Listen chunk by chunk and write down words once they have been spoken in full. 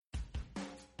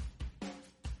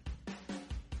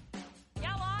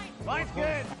Line's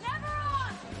good. Never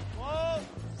on. Whoa.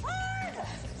 Hard.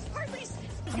 Hardly.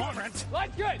 Come on, Brent.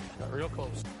 Line's good. Got real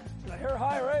close. I hear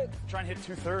high, right? Try and hit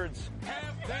 2/3.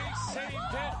 Have they saved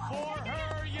it for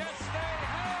her? Yes, they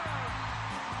have.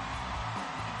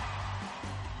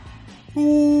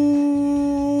 Ooh,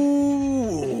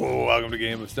 welcome to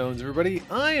Game of Stones, everybody.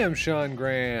 I am Sean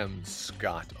Graham.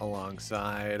 Scott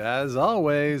alongside, as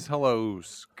always. Hello,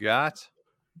 Scott.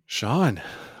 Sean,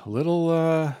 a little,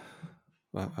 I'm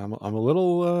a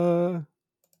little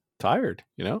tired,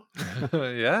 you know?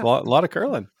 Yeah, A lot of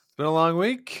curling. it's been a long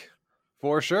week,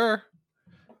 for sure.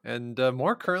 And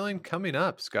more curling coming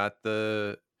up, Scott.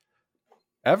 The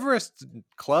Everest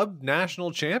Club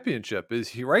National Championship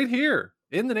is right here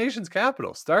in the nation's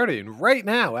capital, starting right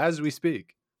now as we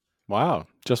speak. Wow,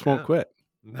 just won't Yeah. quit.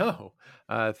 No,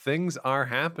 things are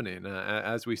happening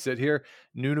as we sit here.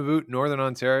 Nunavut, Northern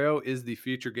Ontario is the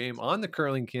feature game on the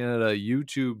Curling Canada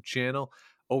YouTube channel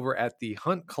over at the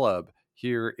Hunt Club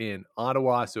here in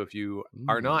Ottawa. So if you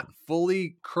are not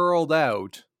fully curled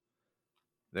out,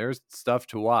 there's stuff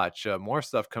to watch. More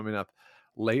stuff coming up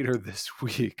later this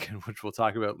week, which we'll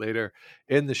talk about later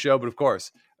in the show. But of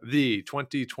course, the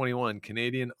 2021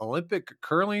 Canadian Olympic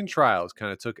Curling Trials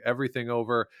kind of took everything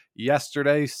over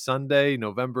yesterday, Sunday,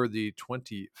 November the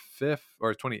 25th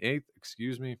or 28th,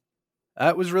 excuse me.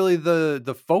 That was really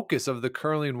the focus of the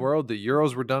curling world. The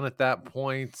Euros were done at that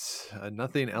point.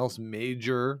 Nothing else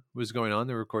major was going on.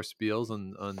 There were, of course, spiels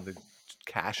on the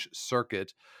cash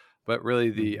circuit, but really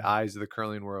the eyes of the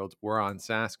curling world were on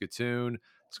Saskatoon.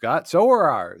 Scott, so were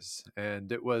ours,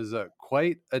 and it was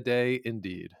quite a day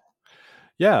indeed.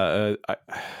 Yeah,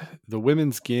 the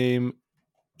women's game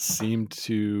seemed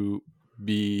to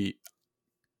be,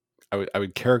 I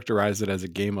would characterize it as a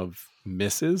game of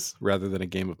misses rather than a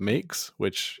game of makes,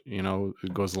 which, you know,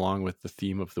 goes along with the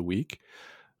theme of the week.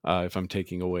 If I'm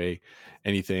taking away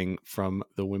anything from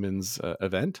the women's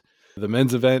event, the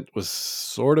men's event was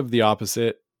sort of the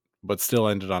opposite, but still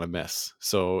ended on a miss.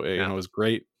 So, you know, it was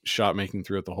great shot making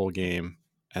throughout the whole game.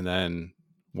 And then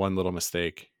one little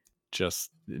mistake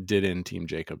just did in Team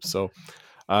Jacobs. So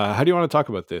how do you want to talk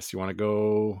about this? You want to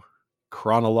go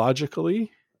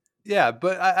chronologically? Yeah,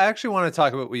 but I actually want to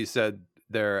talk about what you said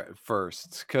there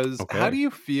first, because how do you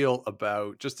feel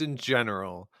about, just in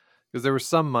general, because there was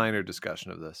some minor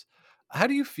discussion of this, how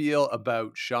do you feel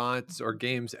about shots or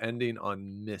games ending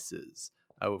on misses,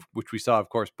 which we saw, of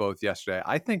course, both yesterday?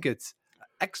 I think it's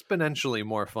exponentially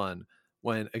more fun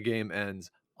when a game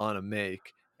ends on a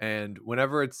make, and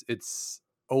whenever it's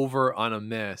over on a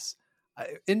miss,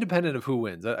 independent of who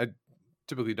wins, I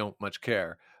typically don't much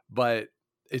care, but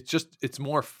it's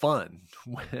more fun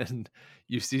when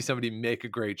you see somebody make a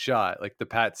great shot, like the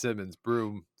Pat Simmons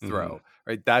broom throw,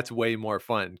 right? That's way more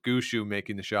fun. Gushu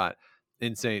making the shot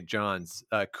in St. John's,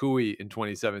 Cooey in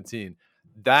 2017.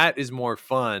 That is more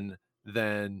fun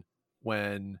than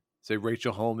when, say,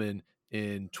 Rachel Holman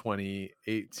in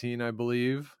 2018, I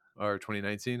believe, or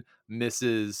 2019,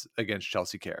 misses against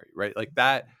Chelsea Carey, right? Like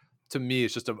that, to me,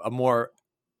 is just a more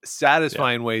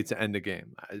satisfying way to end a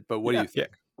game. But what do you think?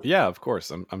 Yeah, of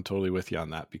course. I'm totally with you on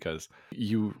that, because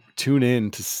you tune in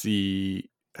to see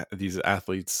these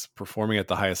athletes performing at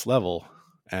the highest level.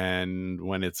 And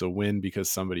when it's a win because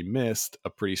somebody missed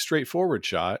a pretty straightforward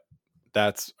shot,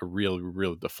 that's a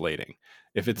real deflating.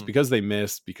 If it's because they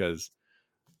missed because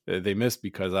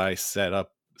I set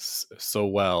up so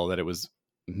well that it was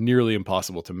nearly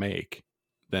impossible to make,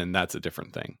 then that's a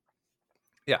different thing.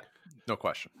 Yeah, no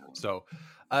question. So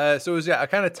it was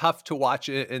kind of tough to watch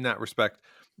it in that respect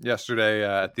yesterday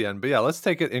at the end. But yeah, let's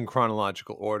take it in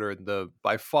chronological order.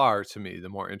 By far, to me, the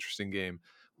more interesting game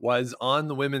was on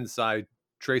the women's side.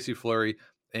 Tracy Fleury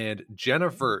and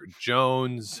Jennifer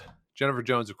Jones. Jennifer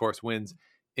Jones, of course, wins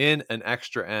in an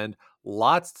extra end.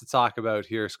 Lots to talk about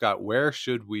here, Scott. Where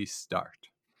should we start?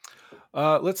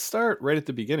 Let's start right at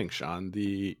the beginning, Sean.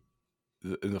 In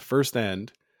the first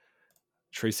end,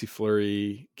 Tracy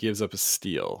Fleury gives up a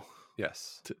steal.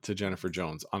 Yes, to Jennifer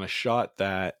Jones on a shot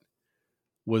that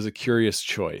was a curious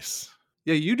choice.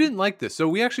 Yeah, you didn't like this. So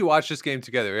we actually watched this game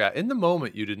together. Yeah, in the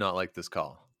moment, you did not like this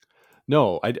call.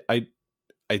 No,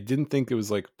 I didn't think it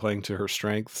was like playing to her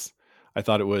strengths. I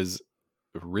thought it was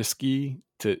risky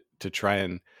to try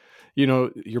and, you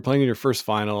know, you're playing in your first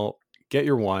final, get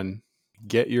your one,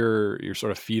 get your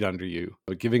sort of feet under you.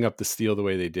 But giving up the steal the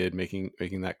way they did,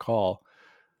 making that call,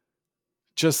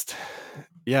 just,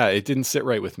 yeah, it didn't sit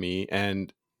right with me.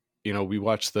 And, you know, we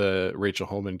watched the Rachel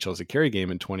Holman Chelsea Carey game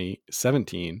in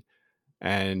 2017,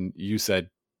 and you said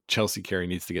Chelsea Carey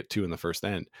needs to get 2 in the first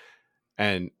end.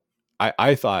 And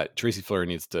I thought Tracy Fleury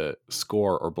needs to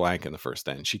score or blank in the first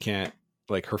end. She can't,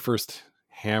 like, her first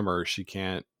hammer, she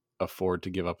can't afford to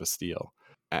give up a steal.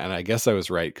 And I guess I was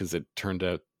right, because it turned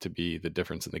out to be the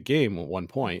difference in the game at one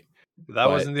point. That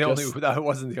wasn't the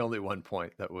only 1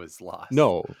 point that was lost.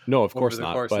 No, of course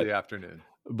not. Over the course of the afternoon.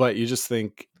 But you just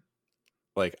think,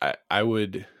 like, I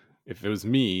would, if it was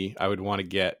me, I would want to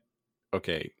get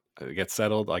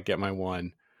settled. I get my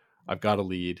one. I've got a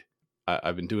lead.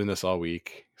 I've been doing this all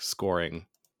week, scoring,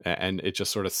 and it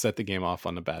just sort of set the game off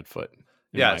on a bad foot.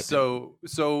 Yeah. So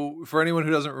for anyone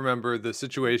who doesn't remember, the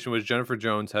situation was Jennifer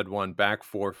Jones had one back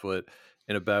forefoot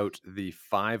in about the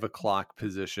 5 o'clock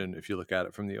position. If you look at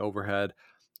it from the overhead,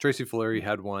 Tracy Fleury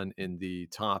had one in the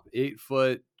top 8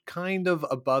 foot, kind of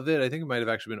above it. I think it might have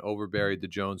actually been overburied, the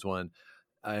Jones one.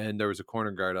 And there was a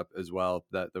corner guard up as well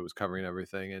that was covering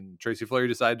everything. And Tracy Fleury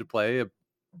decided to play a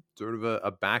sort of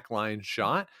a backline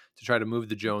shot to try to move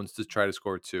the Jones to try to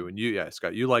score 2. And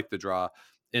Scott, you like the draw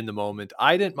in the moment.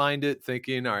 I didn't mind it,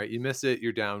 thinking, all right, you miss it,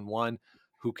 you're down 1.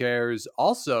 Who cares?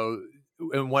 Also,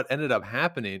 and what ended up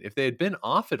happening, if they had been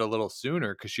off it a little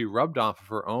sooner, because she rubbed off of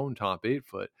her own top 8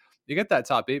 foot, you get that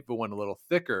top 8 foot one a little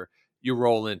thicker, you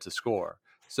roll in to score.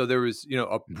 So there was,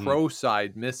 a pro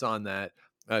side miss on that.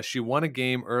 She won a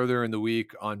game earlier in the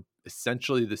week on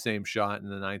essentially the same shot in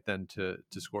the 9th end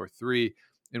to score 3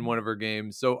 in one of her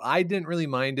games. So I didn't really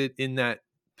mind it in that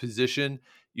position.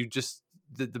 You just,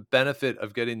 the benefit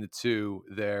of getting the 2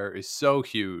 there is so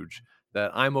huge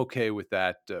that I'm okay with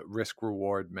that risk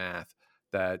reward math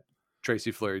that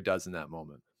Tracy Fleury does in that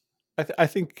moment. I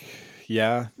think,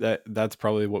 that's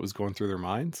probably what was going through their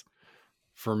minds.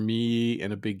 For me,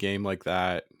 in a big game like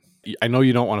that, I know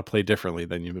you don't want to play differently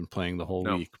than you've been playing the whole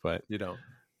week, but you don't.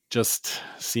 Just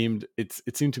seemed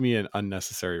to me an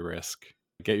unnecessary risk.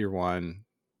 Get your one,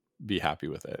 be happy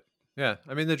with it. Yeah,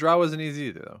 I mean, the draw wasn't easy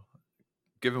either, though,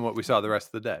 given what we saw the rest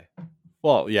of the day.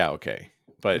 Well, yeah, okay,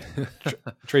 but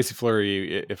Tracy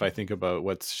Fleury, if I think about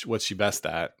what's she best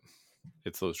at,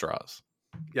 it's those draws.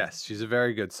 Yes, she's a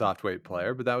very good soft weight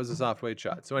player, but that was a soft weight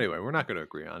shot. So anyway, we're not going to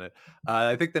agree on it.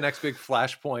 I think the next big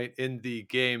flashpoint in the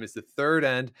game is the 3rd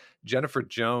end. Jennifer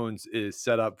Jones is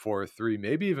set up for a 3,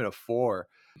 maybe even a 4.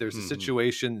 There's a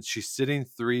situation, she's sitting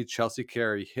 3, Tracy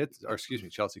Fleury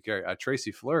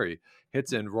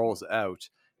hits and rolls out,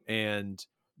 and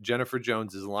Jennifer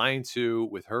Jones is line 2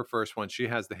 with her first one. She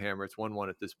has the hammer. It's 1-1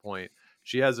 at this point.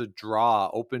 She has a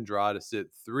open draw to sit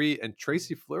 3, and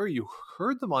Tracy Fleury, you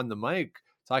heard them on the mic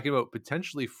talking about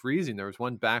potentially freezing. There was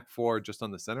one back 4 just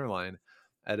on the center line,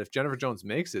 and if Jennifer Jones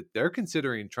makes it, they're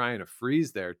considering trying to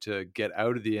freeze there to get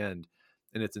out of the end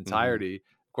in its entirety.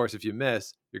 Of course, if you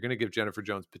miss, you're going to give Jennifer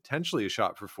Jones potentially a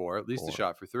shot for 4, at least a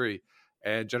shot for 3,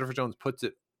 and Jennifer Jones puts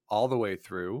it all the way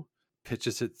through,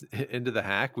 pitches it into the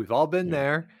hack. We've all been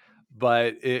there,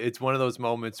 but it's one of those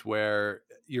moments where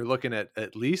you're looking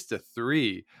at least a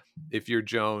 3 if you're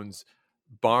Jones,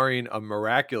 barring a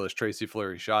miraculous Tracy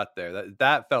Fleury shot there.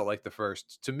 That felt like the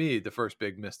first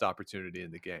big missed opportunity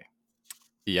in the game.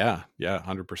 Yeah,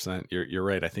 100%. You're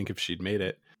right. I think if she'd made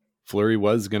it, Fleury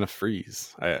was going to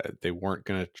freeze. They weren't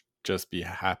going to just be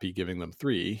happy giving them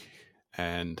 3,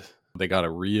 and they got a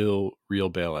real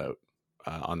bailout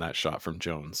on that shot from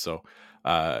Jones. So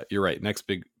you're right. Next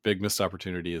big missed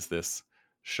opportunity is this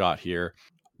shot here.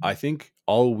 I think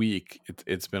all week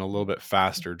it's been a little bit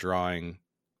faster drawing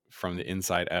from the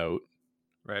inside out,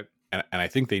 right? And I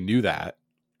think they knew that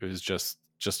it was just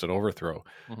an overthrow,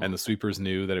 and the sweepers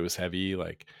knew that it was heavy.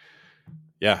 Like,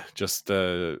 just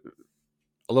a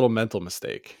little mental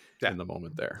mistake in the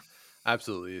moment there.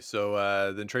 Absolutely.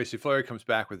 So then Tracy Fleury comes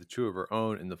back with the 2 of her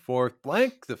own in the 4th,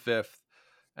 blank the 5th,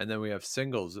 and then we have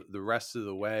singles the rest of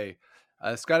the way.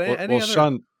 Scott, any other?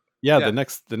 Sean,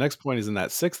 the next point is in that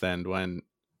 6th end when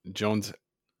Jones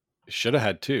should have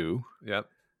had 2. Yep.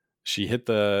 She hit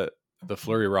the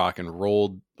Fleury rock and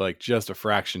rolled like just a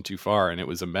fraction too far, and it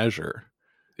was a measure.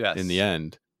 Yes. In the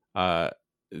end.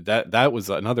 That was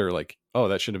another like, oh,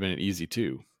 that should have been an easy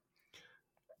 2.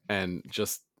 And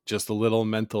just a little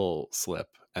mental slip.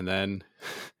 And then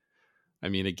I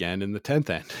mean, again in the 10th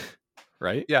end.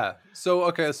 Right? Yeah. So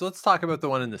let's talk about the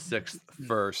one in the 6th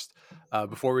first,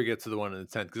 before we get to the one in the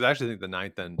 10th, because I actually think the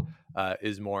 9th end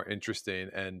is more interesting.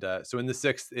 And so in the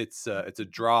 6th, it's a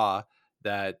draw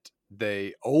that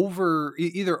they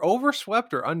either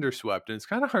overswept or underswept, and it's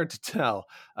kind of hard to tell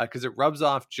because it rubs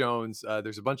off Jones.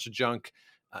 There's a bunch of junk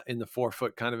in the 4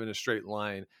 foot, kind of in a straight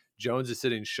line. Jones is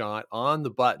sitting shot on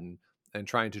the button and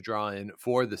trying to draw in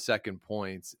for the 2nd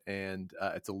point, and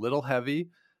it's a little heavy,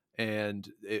 and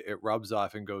it rubs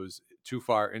off and goes too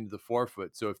far into the 4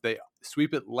 foot. So if they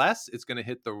sweep it less, it's going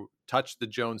to touch the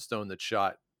Jones stone that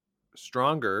shot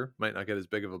stronger, might not get as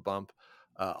big of a bump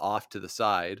off to the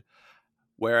side.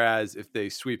 Whereas if they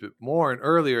sweep it more and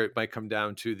earlier, it might come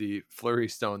down to the flurry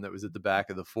stone that was at the back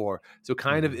of the 4. So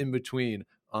kind of in between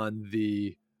on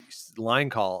the line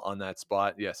call on that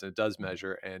spot. Yes, and it does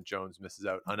measure, and Jones misses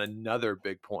out on another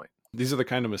big point. These are the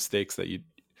kind of mistakes that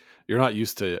you're not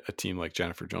used to a team like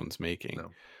Jennifer Jones making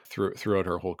throughout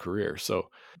her whole career.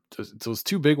 So those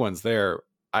 2 big ones there,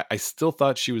 I still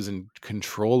thought she was in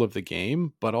control of the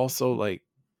game, but also like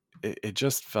it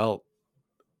just felt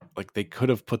like they could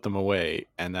have put them away,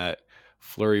 and that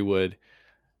Fleury would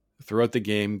throughout the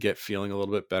game get feeling a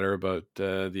little bit better about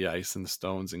the ice and the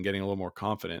stones and getting a little more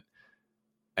confident.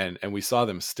 And we saw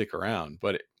them stick around,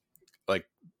 but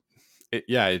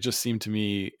it just seemed to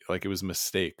me like it was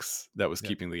mistakes that was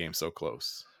keeping the game so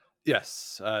close.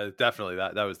 Yes, definitely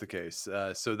that was the case.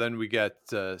 So then we get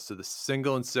so the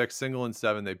single and 6, single and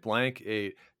 7, they blank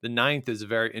 8. The 9th is a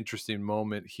very interesting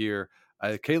moment here.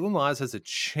 Caitlin Laws has a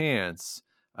chance.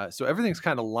 So everything's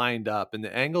kind of lined up, and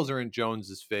the angles are in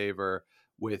Jones's favor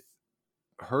with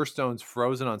her stones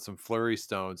frozen on some Fleury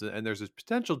stones, and there's this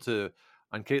potential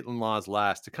on Caitlin Law's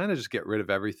last to kind of just get rid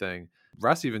of everything.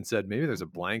 Russ even said maybe there's a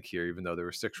blank here, even though there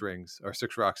were 6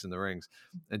 rocks in the rings,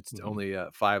 and only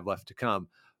 5 left to come.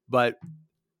 But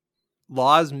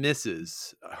Laws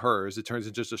misses hers. It turns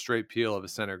into just a straight peel of a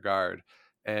center guard,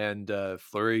 and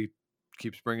Fleury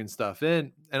keeps bringing stuff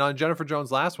in. And on Jennifer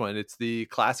Jones' last one, it's the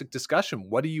classic discussion.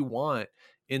 What do you want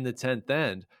in the 10th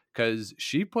end? Because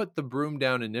she put the broom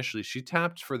down initially. She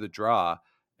tapped for the draw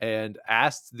and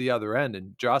asked the other end.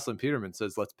 And Jocelyn Peterman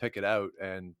says, let's pick it out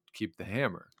and keep the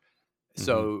hammer.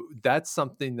 So that's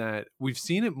something that we've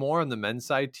seen it more on the men's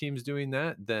side, teams doing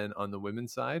that, than on the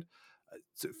women's side.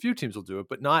 So a few teams will do it,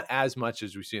 but not as much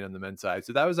as we've seen on the men's side.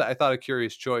 So that was, I thought, a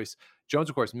curious choice. Jones,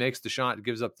 of course, makes the shot,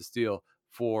 gives up the steal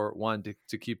for one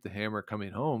to keep the hammer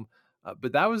coming home.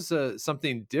 But that was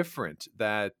something different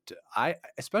that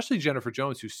especially Jennifer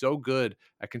Jones, who's so good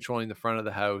at controlling the front of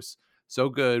the house, so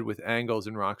good with angles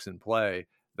and rocks in play,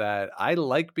 that I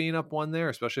like being up 1 there,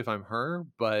 especially if I'm her.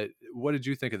 But what did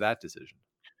you think of that decision?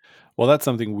 Well, that's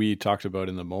something we talked about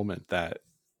in the moment that,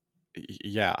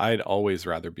 yeah, I'd always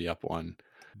rather be up 1.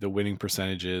 The winning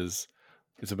percentage is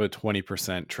about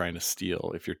 20% trying to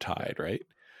steal if you're tied, right?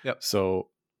 Yep. So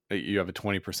you have a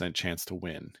 20% chance to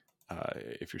win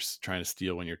if you're trying to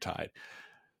steal when you're tied.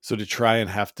 So to try and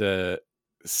have to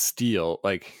steal,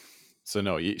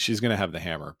 no, she's going to have the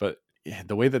hammer. But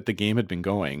the way that the game had been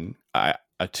going, a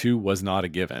 2 was not a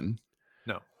given.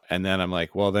 No. And then I'm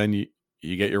like, well, then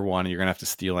you get your 1 and you're going to have to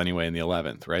steal anyway in the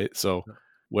 11th, right? So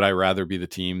would I rather be the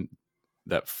team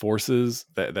that forces,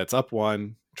 that's up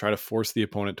 1, try to force the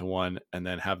opponent to 1, and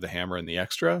then have the hammer in the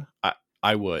extra?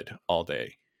 I would all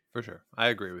day. For sure. I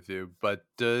agree with you. But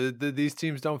these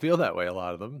teams don't feel that way, a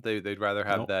lot of them. They'd rather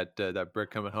have that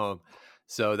brick coming home.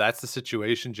 So that's the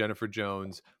situation. Jennifer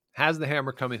Jones has the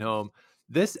hammer coming home.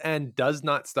 This end does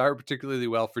not start particularly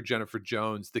well for Jennifer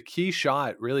Jones. The key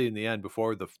shot, really, in the end,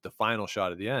 before the final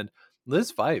shot at the end,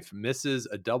 Liz Fife misses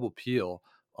a double peel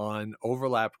on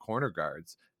overlapped corner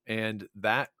guards. And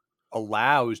that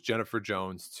allows Jennifer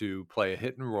Jones to play a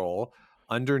hit and roll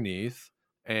underneath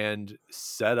and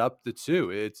set up the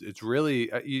 2. It's really,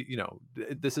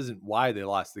 this isn't why they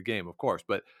lost the game, of course,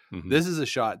 but this is a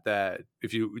shot that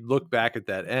if you look back at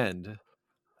that end,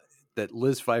 that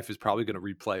Liz Fife is probably going to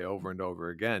replay over and over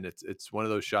again. It's one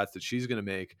of those shots that she's going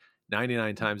to make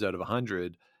 99 times out of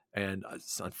 100. And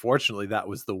unfortunately, that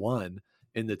was the one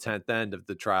in the 10th end of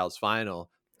the trials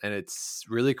final. And it's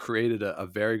really created a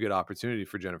very good opportunity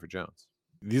for Jennifer Jones.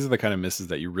 These are the kind of misses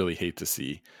that you really hate to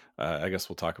see. I guess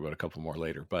we'll talk about a couple more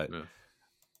later. But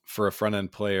for a front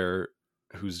end player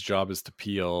whose job is to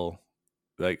peel,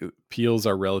 peels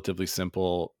are relatively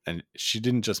simple. And she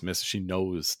didn't just miss; she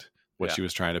nosed what she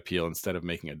was trying to peel instead of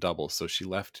making a double. So she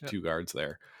left 2 guards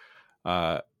there.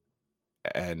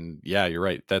 And yeah, you're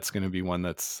right. That's going to be one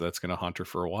that's going to haunt her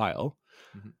for a while.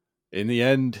 In the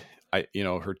end,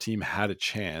 her team had a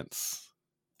chance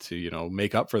to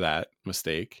make up for that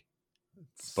mistake.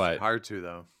 But hard to,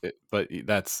 though.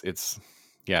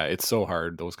 It's so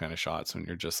hard, those kind of shots, when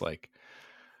you're just like,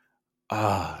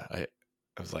 I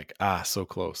was like, so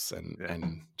close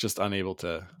and just unable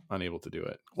to do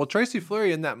it. Well, Tracy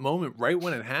Fleury, in that moment, right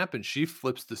when it happened, she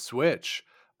flips the switch.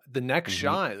 The next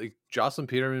shot, Jocelyn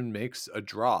Peterman makes a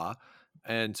draw,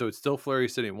 and so it's still Fleury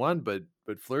sitting 1, but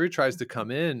Fleury tries to come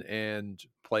in and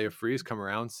play a freeze, come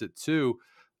around, sit 2.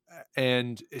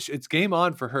 And it's game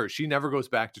on for her. She never goes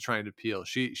back to trying to peel.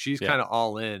 She's kind of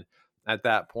all in at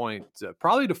that point,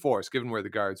 probably to force, given where the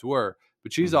guards were.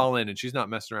 But she's all in, and she's not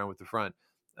messing around with the front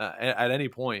at any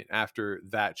point after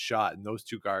that shot. And those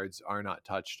 2 guards are not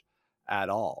touched at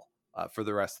all. for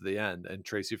the rest of the end. And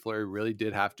Tracy Fleury really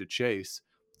did have to chase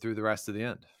through the rest of the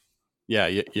end. Yeah,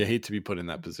 you hate to be put in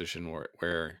that position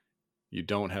where you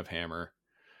don't have hammer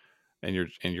and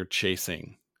you're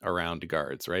chasing around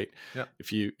guards, right? Yeah.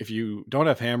 If you don't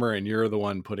have hammer and you're the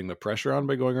one putting the pressure on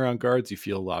by going around guards, you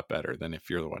feel a lot better than if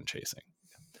you're the one chasing.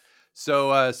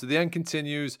 So the end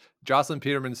continues. Jocelyn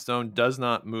Peterman Stone does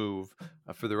not move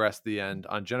for the rest of the end.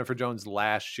 On Jennifer Jones'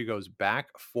 last, she goes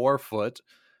back 4 foot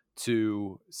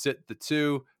to sit the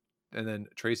 2, and then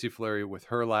Tracy Fleury with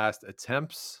her last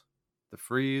attempts the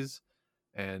freeze.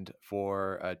 And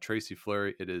for Tracy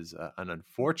Fleury, it is an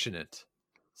unfortunate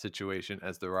situation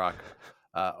as The Rock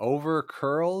over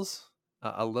curls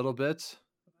a little bit,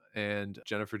 and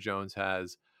Jennifer Jones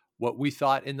has what we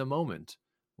thought in the moment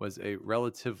was a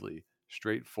relatively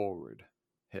straightforward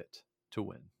hit to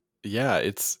win. Yeah,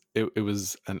 it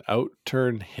was an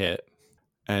out-turn hit,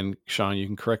 and Sean, you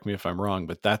can correct me if I'm wrong,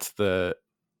 but that's the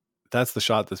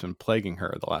shot that's been plaguing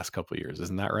her the last couple of years,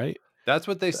 isn't that right? That's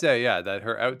what they say, yeah, that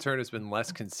her out-turn has been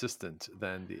less consistent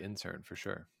than the in-turn for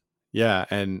sure. Yeah,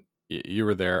 and you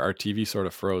were there. Our TV sort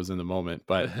of froze in the moment,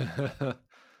 but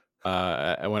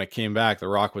when it came back, The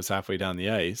Rock was halfway down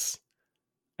the ice,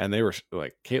 and they were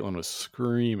like, Caitlin was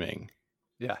screaming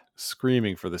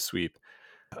for the sweep.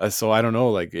 So I don't know,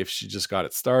 like if she just got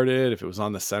it started, if it was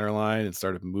on the center line and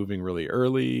started moving really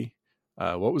early,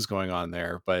 what was going on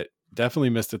there, but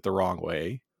definitely missed it the wrong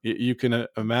way. You can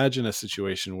imagine a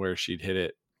situation where she'd hit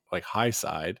it like high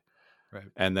side, right,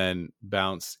 and then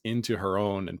bounce into her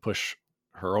own and push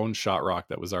her own shot rock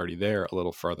that was already there a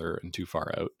little farther and too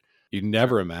far out. You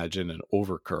never imagine an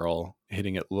over curl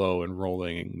hitting it low and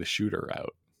rolling the shooter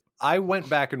out. I went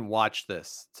back and watched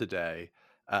this today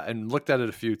and looked at it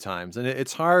a few times, and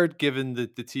it's hard given the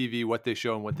TV, what they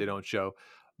show and what they don't show.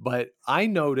 But I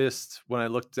noticed when I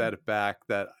looked at it back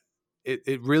that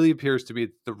it really appears to be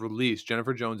the release.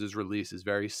 Jennifer Jones's release is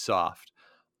very soft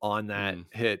on that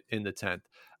hit in the 10th.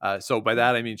 So by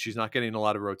that, I mean, she's not getting a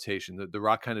lot of rotation. The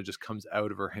rock kind of just comes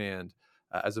out of her hand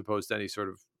as opposed to any sort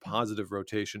of positive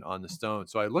rotation on the stone.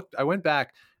 So I went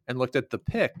back and looked at the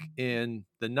pick in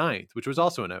the 9th, which was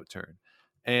also an outturn.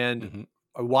 And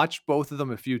I watched both of them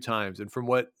a few times. And from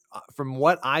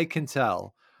what I can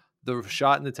tell, the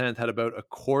shot in the 10th had about a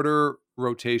quarter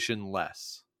rotation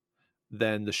less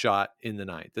than the shot in the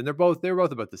 9th. And they're both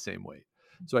about the same weight.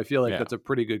 So I feel like that's a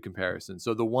pretty good comparison.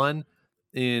 So the one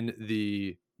in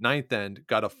the 9th end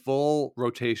got a full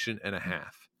rotation and a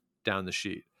half down the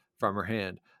sheet from her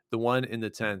hand. The one in the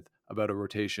 10th, about a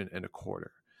rotation and a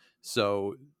quarter.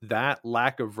 So that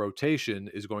lack of rotation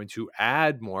is going to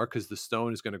add more because the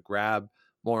stone is going to grab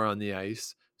more on the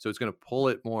ice. So it's going to pull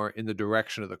it more in the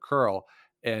direction of the curl.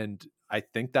 And I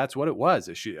think that's what it was.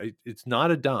 It's not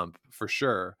a dump for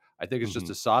sure. I think it's just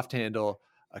a soft handle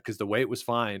because the weight was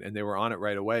fine and they were on it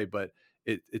right away. But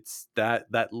it's that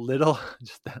little,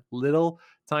 just that little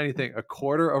tiny thing, a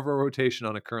quarter of a rotation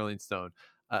on a curling stone,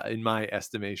 in my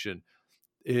estimation,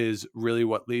 is really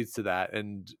what leads to that.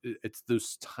 And it's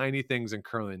those tiny things in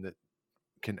curling that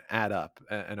can add up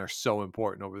and are so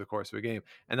important over the course of a game.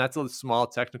 And that's a small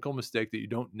technical mistake that you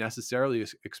don't necessarily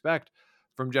expect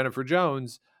from Jennifer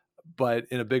Jones. But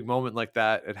in a big moment like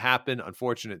that, it happened.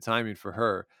 Unfortunate timing for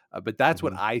her. But that's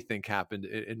what I think happened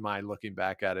in my looking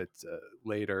back at it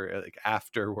later, like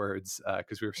afterwards,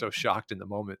 because we were so shocked in the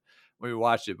moment when we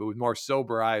watched it. But with more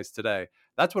sober eyes today,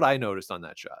 that's what I noticed on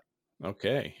that shot.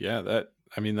 Okay. Yeah, that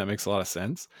makes a lot of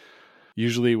sense.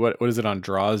 Usually, what is it on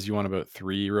draws? You want about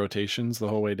 3 rotations the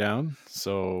whole way down.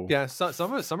 So yeah,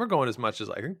 some are going as much as,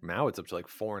 I think now it's up to like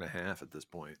 4.5 at this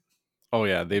point. Oh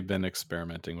yeah, they've been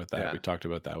experimenting with that. Yeah. We talked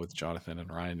about that with Jonathan and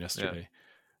Ryan yesterday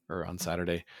or on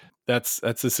Saturday. That's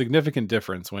a significant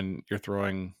difference when you're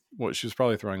throwing she was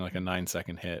probably throwing like a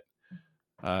 9-second hit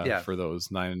for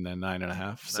those 9 and then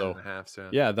 9.5. So 9.5,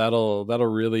 yeah, that'll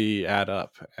really add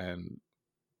up. And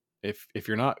if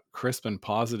you're not crisp and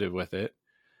positive with it,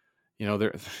 you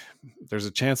know, there's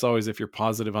a chance always if you're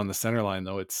positive on the center line,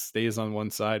 though, it stays on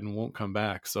one side and won't come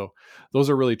back. So those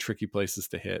are really tricky places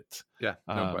to hit. Yeah,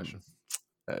 no question.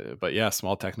 But yeah,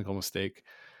 small technical mistake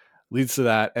leads to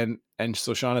that. And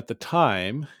so Sean, at the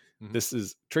time, this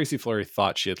is Tracy Fleury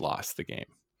thought she had lost the game.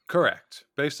 Correct.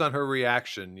 Based on her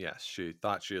reaction, yes, she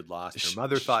thought she had lost. Her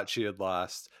mother thought she had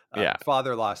lost.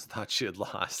 Father-in-law thought she had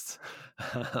lost.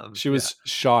 She was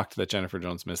shocked that Jennifer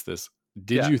Jones missed this.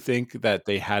 Did you think that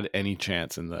they had any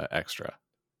chance in the extra?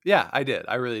 Yeah, I did.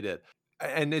 I really did.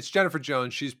 And it's Jennifer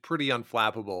Jones. She's pretty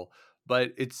unflappable,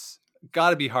 but it's got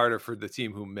to be harder for the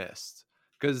team who missed,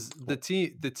 because the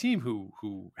team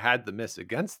who had the miss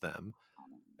against them,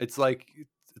 it's like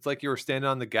you were standing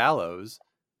on the gallows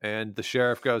and the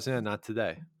sheriff goes in, not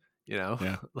today.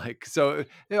 Yeah. like, so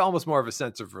almost more of a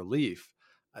sense of relief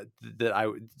that I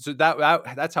would, so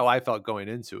that's how I felt going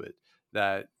into it,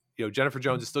 that, Jennifer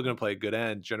Jones is still going to play a good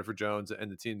end. Jennifer Jones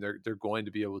and the team, they're going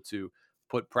to be able to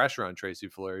put pressure on Tracy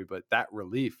Fleury, but that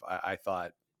relief I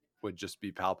thought would just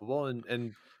be palpable,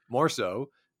 and more so,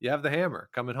 you have the hammer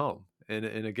coming home in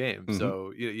a game. Mhm.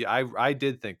 So I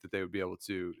did think that they would be able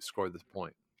to score this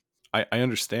point. I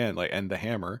understand, like, and the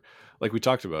hammer, like we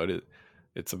talked about it,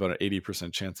 it's about an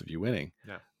 80% chance of you winning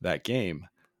that game.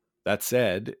 That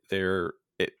said,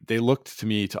 they looked to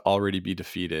me to already be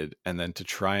defeated, and then to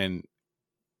try and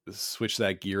switch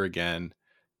that gear again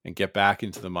and get back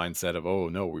into the mindset of, oh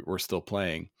no, we're still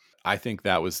playing. I think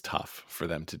that was tough for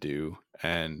them to do,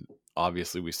 and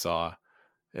obviously we saw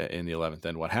in the 11th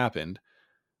end what happened.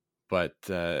 But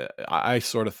I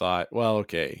sort of thought, well,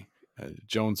 okay,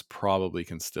 Jones probably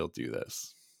can still do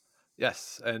this.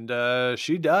 Yes, and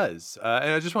she does.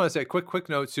 And I just want to say a quick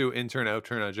note to intern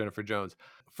outturn on Jennifer Jones.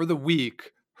 For the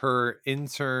week, her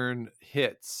intern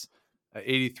hits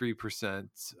 83%,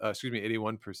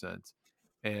 81%,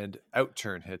 and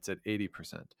outturn hits at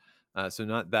 80%. So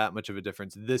not that much of a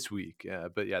difference this week.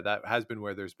 But yeah, that has been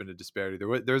where there's been a disparity.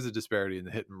 There's a disparity in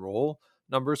the hit and roll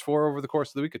numbers for over the course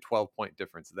of the week, a 12-point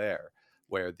difference there,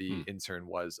 where the intern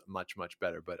was much, much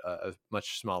better, but a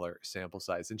much smaller sample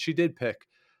size. And she did pick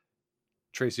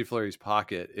Tracy Fleury's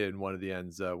pocket in one of the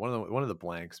ends, one of the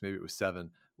blanks, maybe it was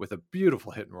 7, with a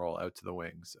beautiful hit and roll out to the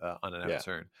wings on an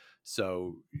outturn.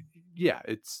 So yeah,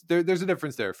 there's a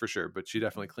difference there for sure, but she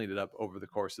definitely cleaned it up over the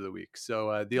course of the week.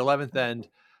 So the 11th end,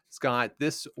 Scott,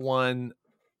 this one,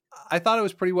 I thought it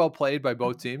was pretty well played by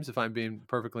both teams, if I'm being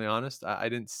perfectly honest. I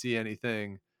didn't see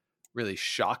anything really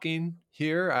shocking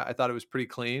here. I thought it was pretty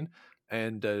clean,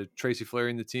 and Tracy Fleury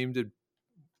and the team did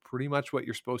pretty much what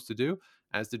you're supposed to do,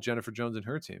 as did Jennifer Jones and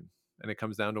her team. And it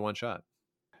comes down to one shot.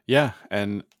 Yeah,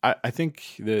 and I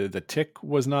think the tick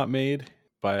was not made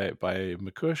by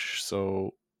McCush,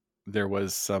 so there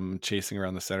was some chasing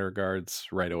around the center guards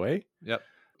right away. Yep.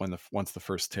 Once the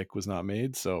first tick was not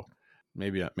made, so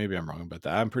maybe I'm wrong about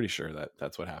that. I'm pretty sure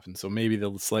that's what happened. So maybe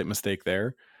the slight mistake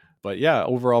there, but yeah,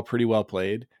 overall pretty well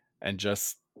played. And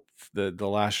just the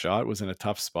last shot was in a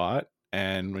tough spot,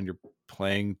 and when you're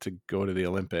playing to go to the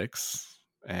Olympics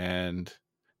and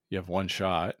you have one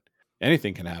shot,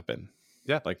 anything can happen.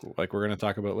 Yeah, like we're going to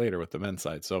talk about later with the men's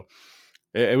side. So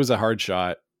it was a hard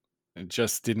shot. It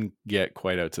just didn't get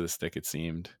quite out to the stick, it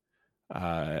seemed,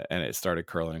 and it started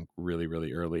curling really,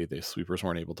 really early. The sweepers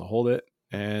weren't able to hold it,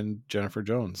 and Jennifer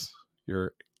Jones,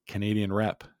 your Canadian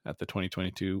rep at the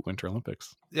 2022 Winter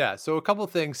Olympics. Yeah, so a couple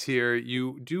things here.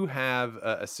 You do have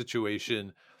a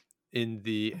situation in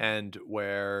the end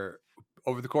where,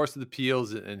 over the course of the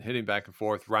peels and hitting back and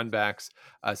forth, run backs,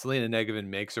 Selena Negevin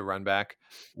makes a run back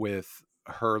with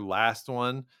her last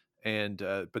one, and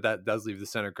but that does leave the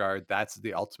center guard. That's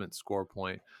the ultimate score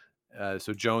point.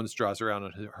 So Jones draws around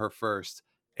on her first,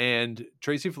 and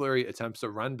Tracy Fleury attempts a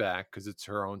run back because it's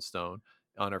her own stone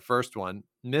on her first one,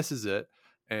 misses it,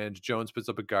 and Jones puts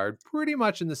up a guard pretty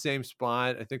much in the same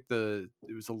spot. I think it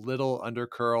was a little under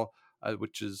curl,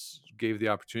 which gave the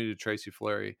opportunity to Tracy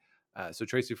Fleury. So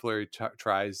Tracy Fleury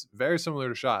tries very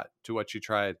similar to what she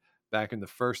tried back in the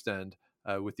first end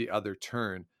with the other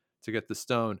turn to get the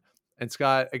stone. And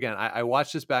Scott, again, I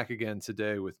watched this back again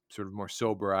today with sort of more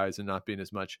sober eyes and not being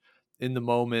as much in the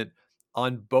moment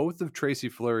on both of Tracy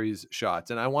Fleury's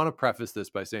shots. And I want to preface this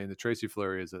by saying that Tracy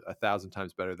Fleury is 1,000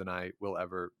 times better than I will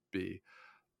ever be.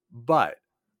 But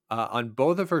on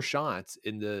both of her shots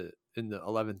in the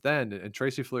 11th end, and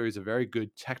Tracy Fleury is a very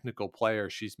good technical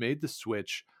player, she's made the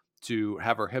switch to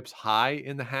have her hips high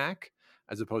in the hack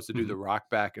as opposed to do the rock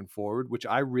back and forward, which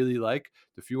I really like.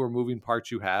 The fewer moving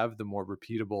parts you have, the more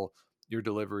repeatable your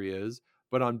delivery is.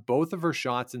 But on both of her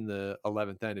shots in the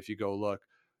 11th end, if you go look,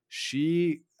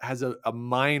 she has a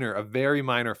very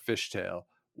minor fishtail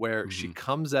where she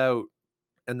comes out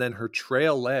and then her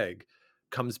trail leg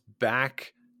comes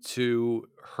back to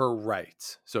her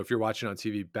right. So if you're watching on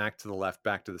TV, back to the left,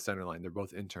 back to the center line, they're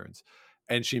both interns.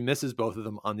 And she misses both of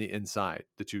them on the inside,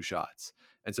 the two shots.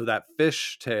 And so that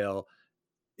fishtail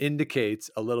indicates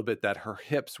a little bit that her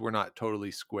hips were not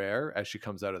totally square as she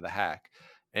comes out of the hack.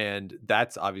 And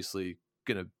that's obviously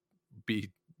going to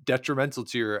be detrimental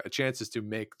to your chances to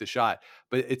make the shot.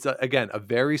 But it's, again, a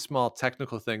very small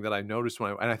technical thing that I noticed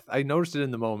I noticed it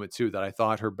in the moment too, that I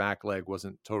thought her back leg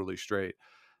wasn't totally straight.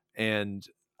 And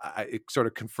it sort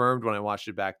of confirmed when I watched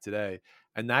it back today.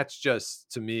 And that's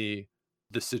just, to me,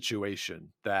 the situation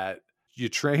that you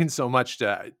train so much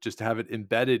to just have it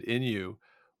embedded in you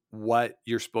what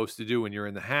you're supposed to do when you're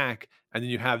in the hack, and then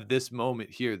you have this moment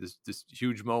here, this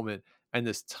huge moment, and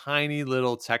this tiny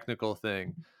little technical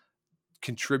thing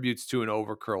contributes to an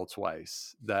overcurl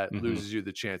twice that loses you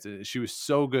the chance. And she was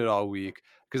so good all week,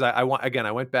 because I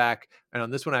went back, and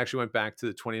on this one I actually went back to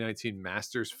the 2019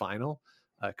 Masters final,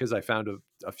 because I found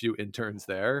a few interns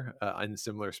there in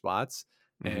similar spots,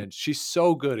 and she's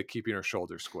so good at keeping her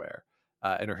shoulder square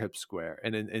and her hips square.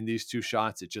 And in these two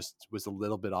shots, it just was a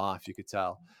little bit off, you could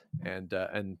tell, and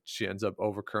she ends up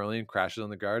overcurling, crashes on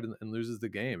the guard, and loses the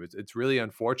game. It's really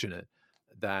unfortunate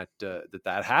that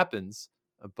that happens.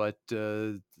 But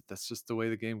that's just the way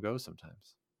the game goes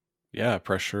sometimes. Yeah,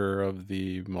 pressure of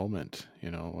the moment,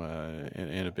 in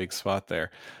a big spot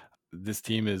there. This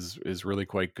team is really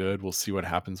quite good. We'll see what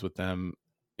happens with them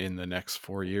in the next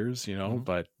 4 years,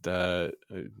 but they've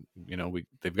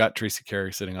got Chelsea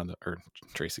Carey sitting on the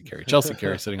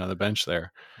bench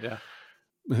there. Yeah.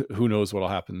 Who knows what'll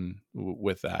happen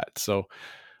with that. So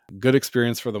good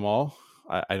experience for them all.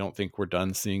 I don't think we're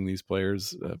done seeing these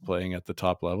players playing at the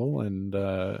top level, and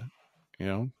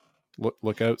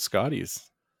look out Scotties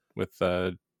with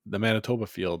the Manitoba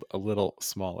field a little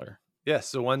smaller. Yeah,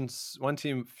 so one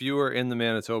team fewer in the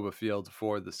Manitoba field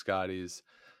for the Scotties,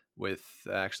 with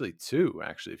actually two,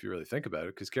 if you really think about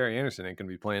it, because Carrie Anderson ain't going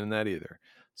to be playing in that either.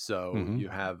 So you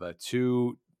have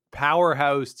two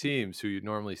powerhouse teams who you'd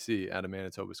normally see at a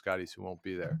Manitoba Scotties who won't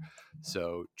be there.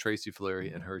 So Tracy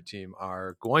Fleury and her team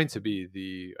are going to be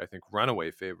the, I think,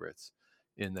 runaway favorites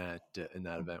in that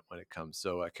event when it comes.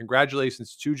 So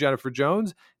congratulations to Jennifer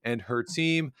Jones and her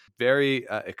team. Very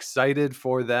excited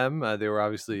for them. They were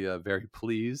obviously very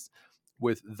pleased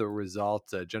with the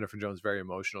result. Jennifer Jones, very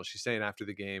emotional. She's saying after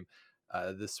the game,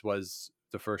 this was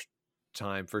the first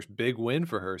big win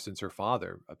for her since her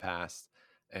father passed.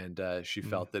 And she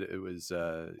felt that it was,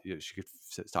 she could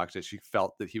talk to, she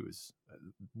felt that he was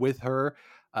with her.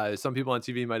 Some people on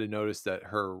TV might have noticed that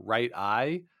her right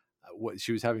eye,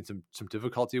 she was having some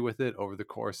difficulty with it over the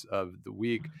course of the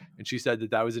week. And she said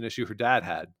that was an issue her dad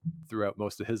had throughout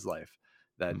most of his life,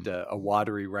 that a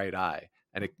watery right eye.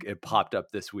 And it popped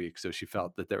up this week. So she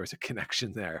felt that there was a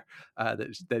connection there,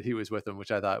 that he was with him,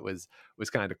 which I thought was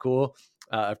kind of cool.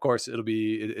 Of course,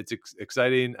 it's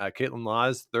exciting. Caitlin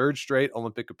Law's third straight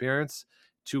Olympic appearance,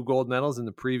 2 gold medals in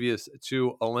the previous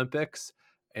 2 Olympics.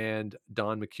 And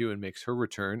Dawn McEwen makes her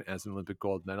return as an Olympic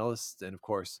gold medalist. And of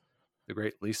course, the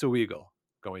great Lisa Weigel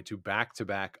going to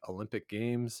back-to-back Olympic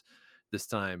Games, this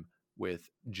time with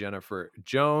Jennifer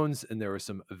Jones. And there was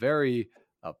some very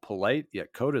polite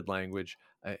yet coded language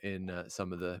in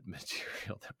some of the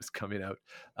material that was coming out,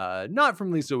 not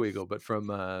from Lisa Weigel, but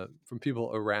from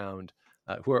people around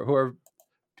who are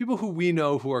people who we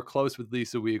know who are close with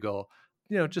Lisa Weigel.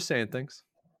 Just saying things.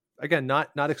 Again, not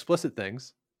explicit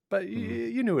things, but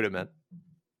you knew what it meant.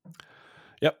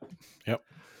 Yep.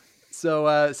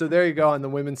 So there you go on the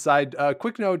women's side.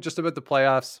 Quick note just about the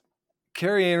playoffs.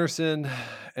 Carrie Anderson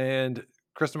and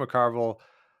Krista McCarville.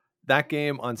 That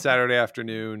game on Saturday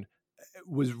afternoon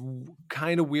was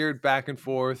kind of weird back and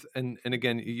forth. And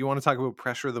again, you want to talk about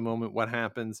pressure of the moment. What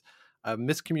happens?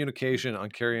 Miscommunication on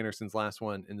Carrie Anderson's last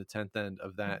one in the 10th end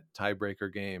of that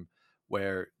tiebreaker game,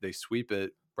 where they sweep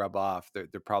it, rub off. They're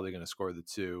probably going to score the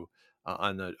 2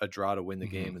 on a draw to win the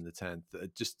game in the 10th.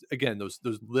 Just again, those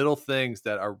little things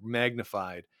that are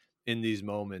magnified in these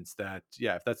moments. That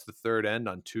if that's the third end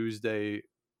on Tuesday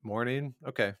morning,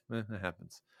 okay, it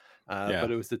happens.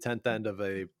 But it was the 10th end of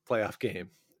a playoff game,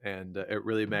 and it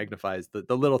really magnifies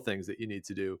the little things that you need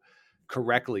to do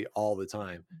correctly all the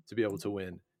time to be able to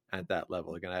win at that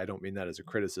level. Again, I don't mean that as a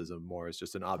criticism, more as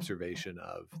just an observation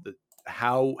of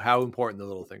how important the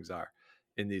little things are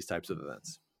in these types of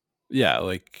events. Yeah,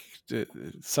 like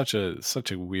such a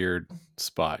weird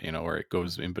spot, where it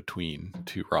goes in between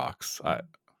 2 rocks.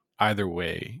 Either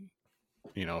way,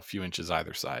 a few inches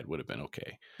either side would have been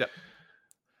okay. Yep.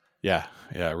 Yeah,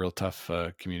 real tough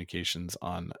communications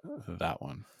on that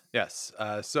one. Yes.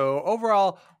 So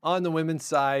overall, on the women's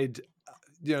side,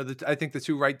 I think the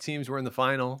 2 right teams were in the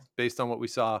final based on what we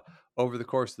saw over the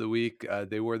course of the week.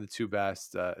 They were the 2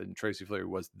 best, and Tracy Fleury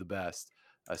was the best,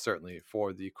 certainly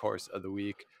for the course of the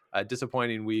week.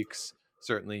 Disappointing weeks,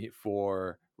 certainly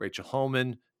for Rachel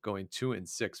Homan, going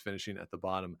 2-6, finishing at the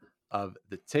bottom of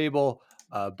the table.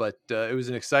 But it was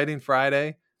an exciting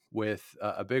Friday with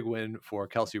a big win for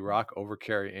Kelsey Rock over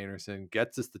Carrie Anderson.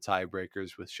 Gets us the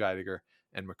tiebreakers with Scheidegger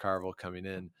and McCarville coming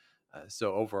in.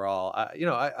 So overall,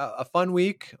 a fun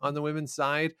week on the women's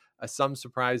side. Some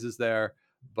surprises there,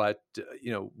 but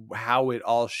how it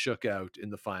all shook out in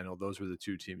the final. Those were the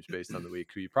 2 teams based on the week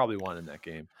who you probably won in that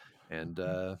game. And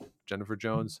Jennifer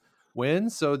Jones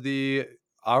wins. So the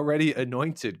already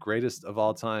anointed greatest of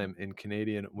all time in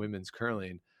Canadian women's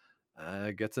curling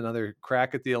gets another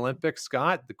crack at the Olympics.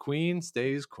 Scott, the queen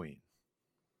stays queen.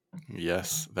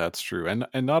 Yes, that's true.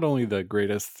 And not only the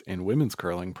greatest in women's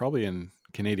curling, probably in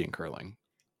Canadian curling,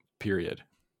 period.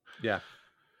 Yeah,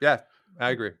 I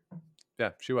agree.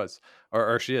 Yeah, she was,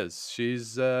 or she is.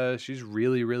 She's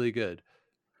really, really good.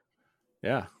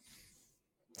 Yeah.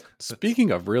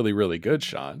 Speaking of really, really good,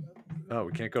 Sean. Oh,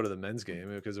 we can't go to the men's game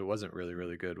because it wasn't really,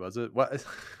 really good, was it? What?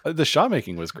 The shot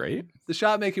making was great. The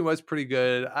shot making was pretty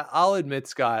good. I'll admit,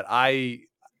 Scott, I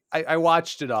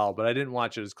watched it all, but I didn't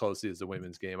watch it as closely as the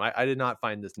women's game. I did not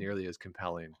find this nearly as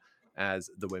compelling as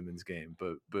the women's game.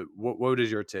 But what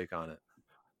is your take on it?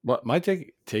 Well, my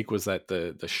take was that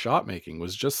the shot making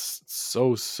was just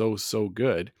so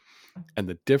good, and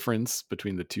the difference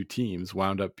between the two teams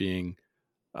wound up being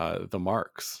the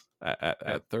marks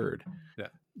at third. Yeah,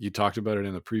 you talked about it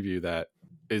in the preview. That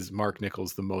is Mark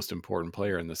Nichols the most important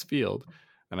player in this field,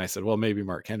 and I said, well, maybe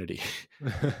Mark Kennedy,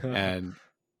 and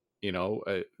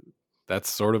that's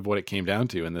sort of what it came down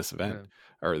to in this event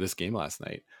or this game last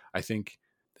night. I think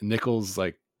Nichols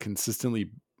like consistently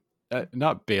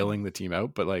not bailing the team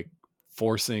out, but like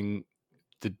forcing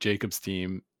the Jacobs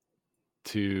team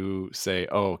to say,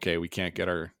 oh, okay, we can't get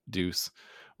our deuce,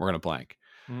 we're going to blank.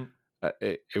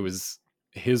 It was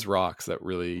his rocks that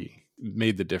really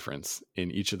made the difference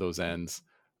in each of those ends.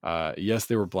 Yes,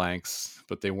 they were blanks,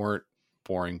 but they weren't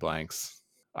boring blanks,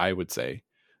 I would say.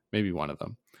 Maybe one of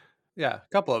them. Yeah,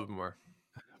 a couple of them were.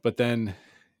 But then,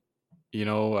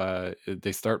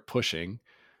 they start pushing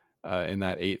in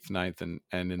that 8th, 9th,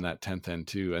 and in that 10th end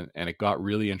too. And it got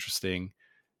really interesting.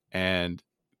 And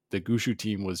the Gushue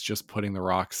team was just putting the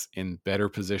rocks in better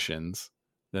positions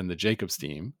than the Jacobs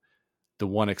team. The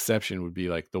one exception would be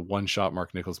like the one shot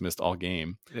Mark Nichols missed all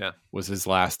game. Yeah, was his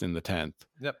last in the 10th.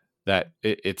 Yep. That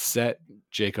it set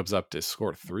Jacobs up to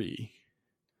score 3.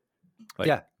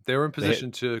 Like, they were in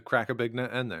position to crack a big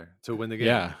net end there to win the game.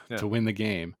 Yeah, to win the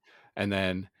game. And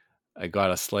then I got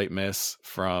a slight miss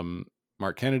from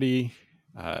Mark Kennedy.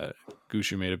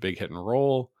 Gushue made a big hit and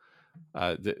roll.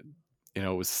 It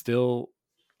was still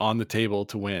on the table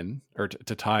to win or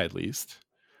to tie at least.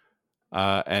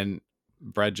 And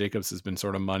Brad Jacobs has been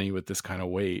sort of money with this kind of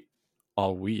weight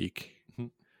all week. Mm-hmm.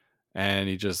 And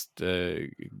he just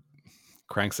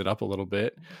cranks it up a little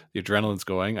bit. The adrenaline's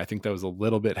going. I think that was a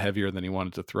little bit heavier than he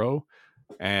wanted to throw.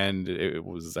 And it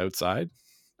was outside.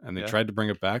 And they tried to bring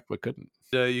it back, but couldn't.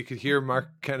 You could hear Mark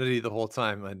Kennedy the whole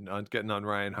time on getting on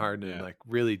Ryan Harden and like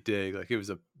really dig. Like it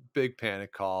was a big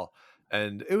panic call.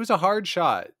 And it was a hard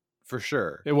shot for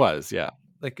sure. It was, yeah.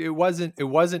 Like it wasn't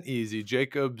easy.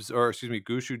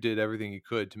 Gushue did everything he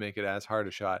could to make it as hard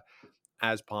a shot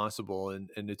as possible. And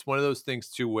it's one of those things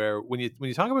too, where when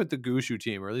you talk about the Gushue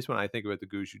team, or at least when I think about the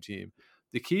Gushue team,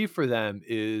 the key for them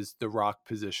is the rock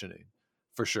positioning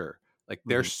for sure. Like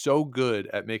they're so good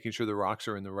at making sure the rocks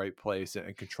are in the right place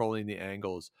and controlling the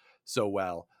angles so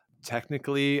well.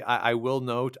 Technically, I will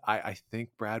note, I think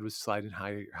Brad was sliding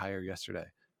higher yesterday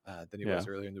than he was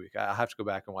earlier in the week. I'll have to go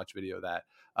back and watch video of that.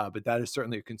 But that is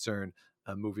certainly a concern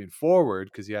moving forward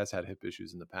because he has had hip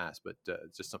issues in the past, but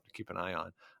it's just something to keep an eye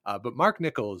on. But Mark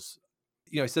Nichols,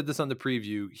 I said this on the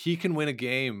preview, he can win a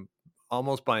game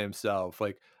almost by himself.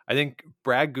 Like I think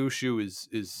Brad Gushue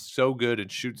is so good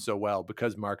and shoots so well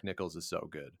because Mark Nichols is so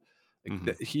good.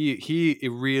 Like he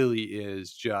really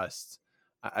is just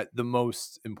the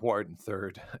most important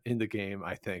third in the game.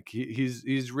 I think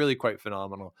he's really quite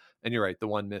phenomenal. And you're right, the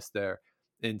one miss there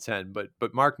in 10,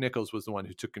 but Mark Nichols was the one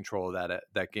who took control of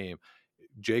that game.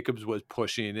 Jacobs was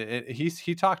pushing, and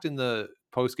he talked in the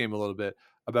post game a little bit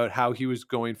about how he was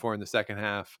going for in the second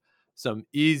half some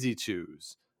easy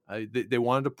twos. They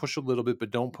wanted to push a little bit,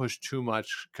 but don't push too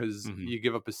much because you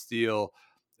give up a steal,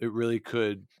 it really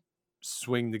could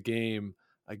swing the game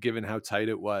given how tight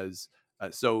it was.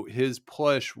 So his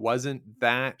push wasn't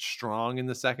that strong in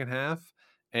the second half.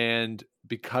 And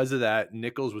because of that,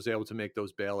 Nichols was able to make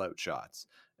those bailout shots.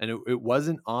 And it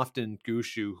wasn't often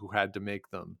Gushue who had to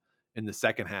make them in the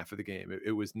second half of the game.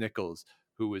 It was Nichols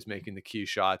who was making the key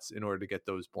shots in order to get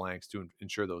those blanks, to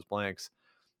ensure those blanks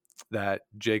that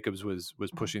Jacobs was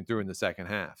pushing through in the second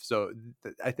half. So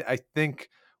I think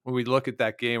when we look at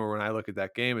that game, or when I look at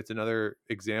that game, it's another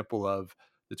example of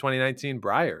the 2019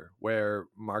 Brier, where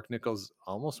Mark Nichols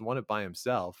almost won it by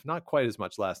himself. Not quite as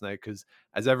much last night, because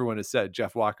as everyone has said,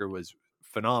 Jeff Walker was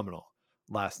phenomenal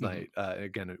last night,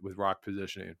 again, with rock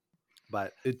positioning.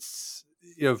 But it's,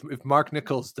 if Mark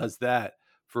Nichols does that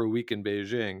for a week in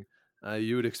Beijing,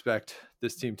 you would expect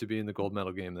this team to be in the gold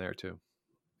medal game there too.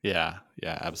 Yeah,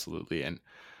 absolutely. And,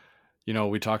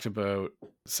 we talked about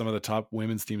some of the top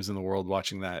women's teams in the world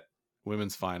watching that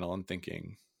women's final and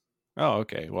thinking, oh,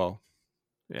 okay, well,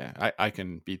 Yeah, I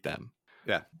can beat them.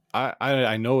 Yeah.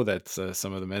 I know that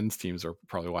some of the men's teams are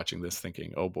probably watching this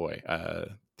thinking, oh boy,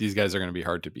 these guys are going to be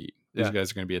hard to beat. These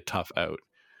guys are going to be a tough out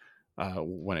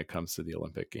when it comes to the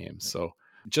Olympic Games. So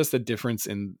just a difference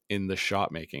in the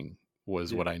shot making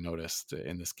was what I noticed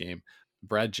in this game.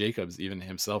 Brad Jacobs, even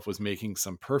himself, was making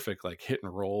some perfect like hit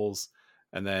and rolls,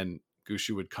 and then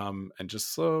Gushue would come and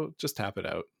just tap it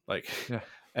out.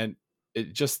 And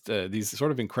it just these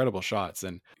sort of incredible shots.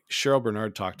 And Cheryl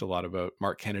Bernard talked a lot about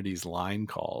Mark Kennedy's line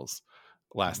calls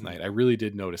last night. I really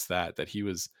did notice that he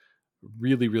was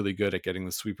really, really good at getting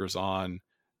the sweepers on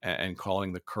and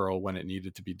calling the curl when it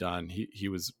needed to be done. He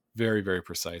was very, very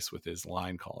precise with his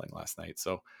line calling last night.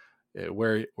 So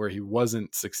where he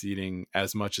wasn't succeeding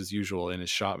as much as usual in his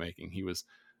shot making, he was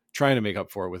trying to make up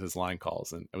for it with his line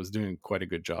calls, and it was doing quite a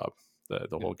good job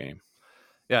the whole game.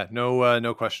 Yeah,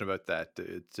 no question about that.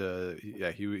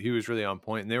 He was really on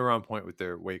point, and they were on point with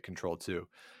their weight control too.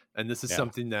 And this is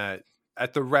something that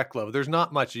at the rec level, there's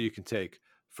not much you can take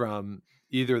from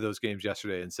either of those games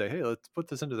yesterday and say, hey, let's put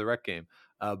this into the rec game.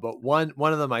 But one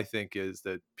of them, I think, is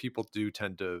that people do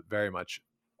tend to very much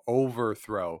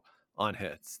overthrow on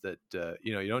hits. That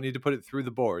you don't need to put it through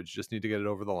the boards; you just need to get it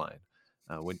over the line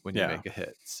when you make a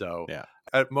hit. So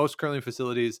at most curling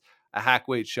facilities, a hack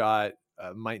weight shot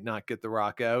might not get the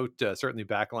rock out. Certainly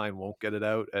backline won't get it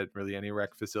out at really any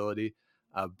rec facility.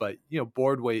 But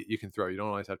board weight you can throw. You don't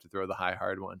always have to throw the high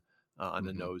hard one on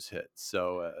the nose hit.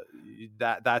 So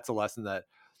that's a lesson that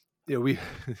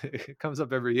it comes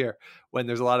up every year when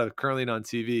there's a lot of curling on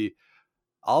TV.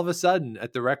 All of a sudden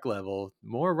at the rec level,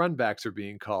 more runbacks are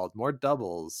being called, more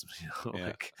doubles,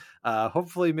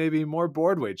 hopefully maybe more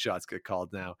board weight shots get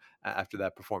called now after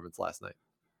that performance last night.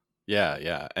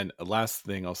 Yeah. And last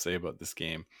thing I'll say about this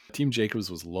game, Team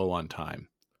Jacobs was low on time,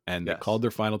 and they called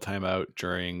their final timeout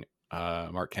during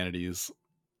Mark Kennedy's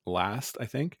last, I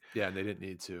think. Yeah, and they didn't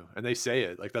need to. And they say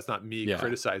it. Like, that's not me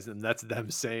criticizing them. That's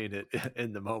them saying it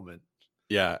in the moment.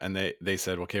 Yeah, and they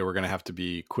said, okay, we're going to have to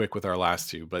be quick with our last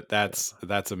two. But that's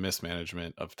a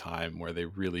mismanagement of time where they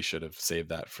really should have saved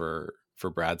that for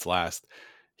Brad's last.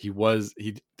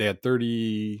 They had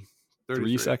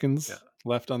 33 seconds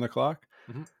left on the clock.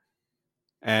 Mm-hmm.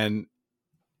 And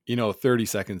 30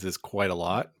 seconds is quite a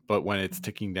lot, but when it's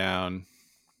ticking down,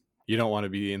 you don't want to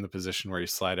be in the position where you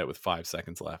slide out with 5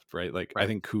 seconds left, right? I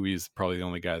think Kui's probably the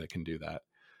only guy that can do that.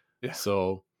 Yeah.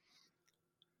 So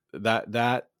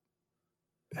that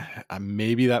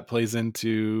maybe that plays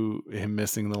into him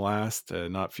missing the last,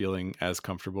 not feeling as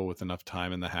comfortable with enough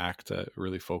time in the hack to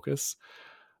really focus.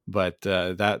 But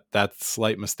that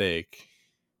slight mistake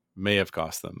may have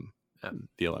cost them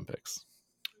the Olympics.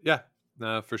 Yeah,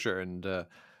 no, for sure. And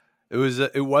it was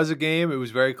a game. It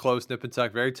was very close, nip and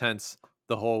tuck, very tense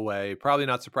the whole way. Probably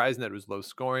not surprising that it was low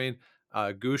scoring.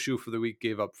 Gushue for the week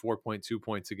gave up 4.2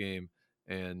 points a game,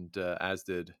 and as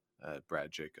did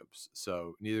Brad Jacobs.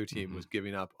 So neither team was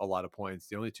giving up a lot of points.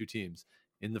 The only two teams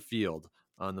in the field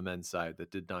on the men's side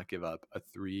that did not give up a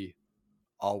 3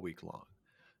 all week long.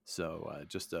 So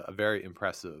just a very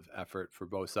impressive effort for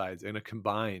both sides, and a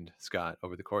combined, Scott,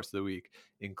 over the course of the week,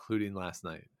 including last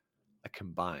night, a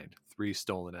combined 3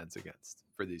 stolen ends against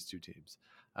for these two teams.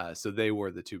 So they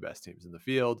were the two best teams in the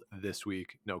field this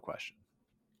week, no question.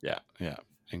 Yeah,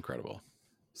 incredible.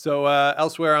 So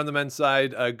elsewhere on the men's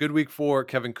side, a good week for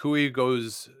Kevin Koe,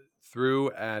 goes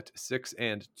through at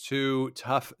 6-2.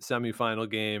 Tough semifinal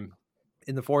game.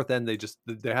 In the fourth end, they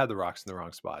had the rocks in the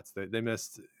wrong spots. They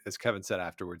missed, as Kevin said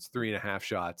afterwards, 3.5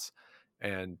 shots,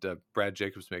 and Brad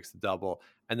Jacobs makes the double.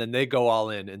 And then they go all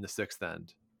in the sixth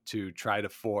end to try to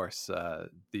force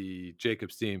the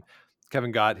Jacobs team.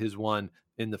 Kevin got his one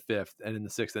in the fifth, and in the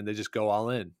sixth end, they just go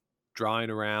all in, drawing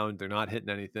around. They're not hitting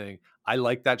anything. I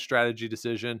like that strategy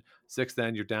decision. Sixth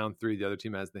end, you're down 3. The other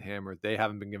team has the hammer. They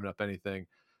haven't been giving up anything.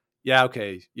 Yeah,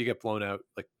 okay, you get blown out.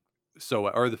 So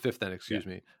what? Or the fifth end, excuse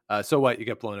me. So what? You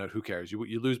get blown out. Who cares?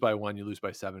 You lose by 1, you lose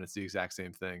by 7. It's the exact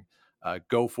same thing.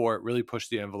 Go for it. Really push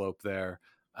the envelope there.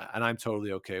 And I'm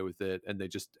totally okay with it. And they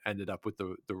just ended up with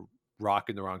the rock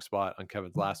in the wrong spot on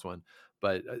Kevin's last one.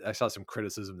 But I saw some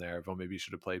criticism there of, maybe you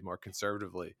should have played more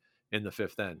conservatively in the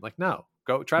fifth end. No,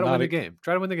 go try to win the game.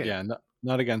 Try to win the game. Yeah,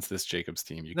 not against this Jacobs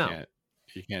team. You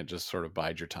can't just sort of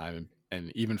bide your time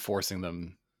and even forcing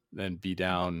them then be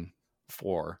down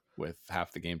 4 with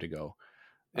half the game to go.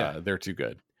 They're too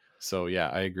good. So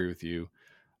I agree with you.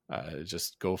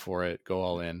 Just go for it. Go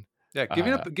all in. Yeah,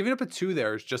 giving up a 2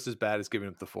 there is just as bad as giving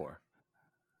up the 4.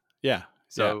 Yeah.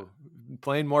 So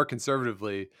playing more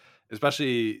conservatively,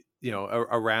 especially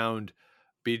around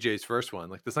BJ's first one,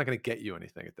 that's not going to get you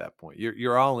anything at that point.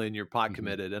 You're all in. You're pot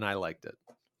committed, and I liked it.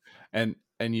 And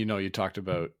you talked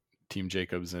about Team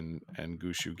Jacobs and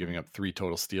Gushu giving up 3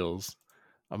 total steals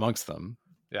amongst them.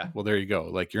 Yeah. Well, there you go.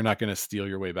 Like, you're not going to steal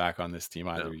your way back on this team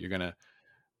either. No. You're going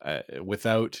to,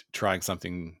 without trying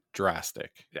something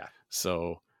drastic. Yeah.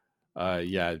 So,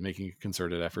 making a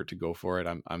concerted effort to go for it.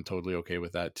 I'm totally okay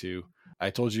with that too. I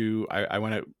told you I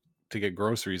went out to get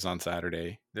groceries on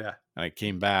Saturday. Yeah. And I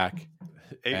came back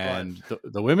and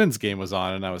the women's game was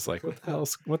on, and I was like,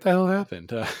 what the hell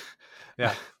happened?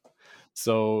 Yeah.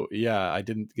 So I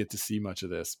didn't get to see much of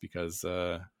this because,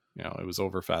 it was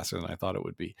over faster than I thought it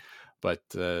would be, but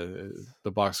the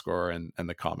box score and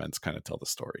the comments kind of tell the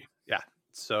story. Yeah.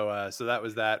 So that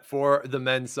was that for the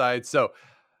men's side. So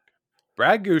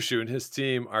Brad Gushue and his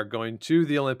team are going to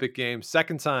the Olympic Games,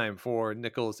 second time for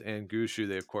Nichols and Gushue.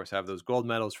 They, of course, have those gold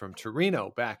medals from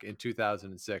Torino back in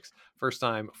 2006. First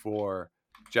time for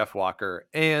Jeff Walker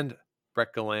and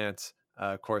Brett Gallant.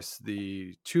 Of course,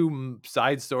 the 2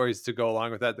 side stories to go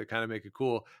along with that kind of make it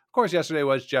cool. Of course, yesterday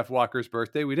was Jeff Walker's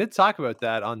birthday. We did talk about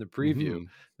that on the preview,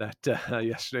 that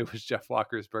yesterday was Jeff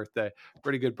Walker's birthday.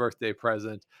 Pretty good birthday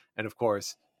present. And, of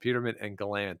course, Peterman and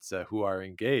Gallant, who are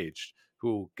engaged,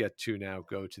 who get to now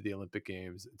go to the Olympic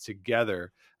Games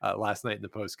together. Last night in the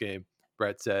post game,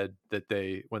 Brett said that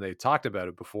when they talked about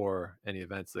it before any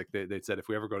events, like they said, if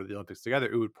we ever go to the Olympics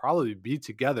together, it would probably be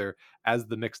together as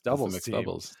the mixed doubles team.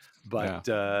 But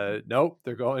nope,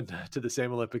 they're going to the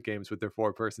same Olympic Games with their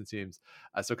 4-person teams.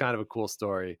 So kind of a cool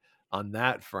story on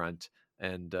that front.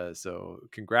 And so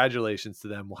congratulations to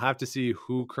them. We'll have to see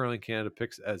who Curling Canada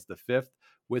picks as the 5th.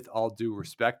 With all due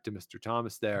respect to Mr.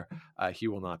 Thomas there, he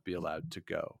will not be allowed to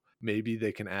go. Maybe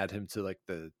they can add him to like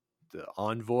the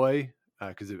envoy,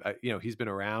 because he's been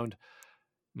around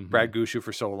Brad Gushue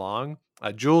for so long.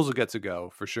 Jules will get to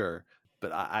go for sure,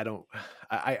 but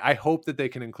I hope that they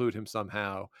can include him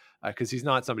somehow, because he's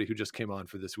not somebody who just came on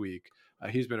for this week.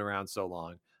 He's been around so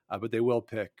long, but they will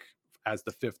pick as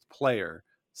the 5th player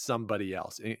somebody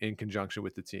else in conjunction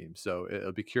with the team. So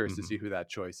it'll be curious to see who that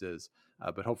choice is.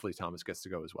 But hopefully Thomas gets to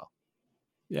go as well.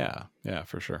 Yeah,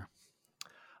 for sure.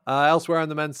 Elsewhere on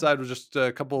the men's side was just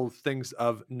a couple of things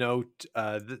of note.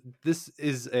 This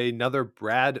is another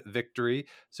Brad victory.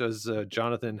 So as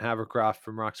Jonathan Havercroft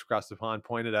from Rocks Across the Pond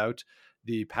pointed out,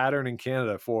 the pattern in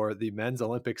Canada for the men's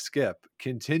Olympic skip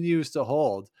continues to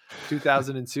hold.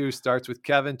 2002 starts with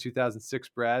Kevin, 2006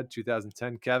 Brad,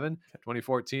 2010 Kevin,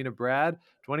 2014 a Brad,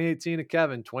 2018 a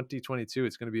Kevin, 2022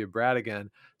 it's going to be a Brad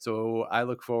again. So I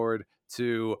look forward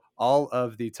to all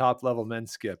of the top level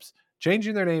men's skips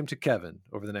changing their name to Kevin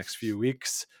over the next few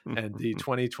weeks, and the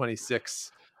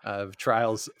 2026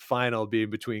 trials final being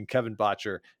between Kevin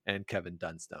Botcher and Kevin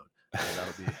Dunstone.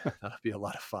 That'll be a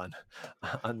lot of fun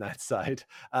on that side.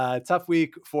 Tough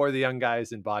week for the young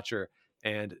guys in Botcher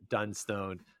and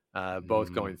Dunstone,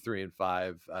 both going 3 and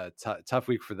 5. Tough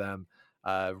week for them.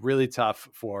 Really tough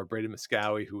for Brady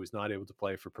Muscowie, who was not able to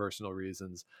play for personal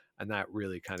reasons, and that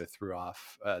really kind of threw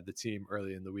off the team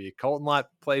early in the week. Colton Lott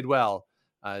played well,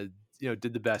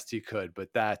 did the best he could, but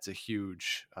that's a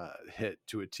huge hit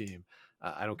to a team.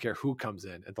 I don't care who comes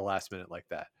in at the last minute like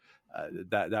that.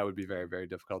 That would be very, very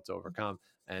difficult to overcome.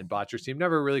 And Botcher's team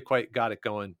never really quite got it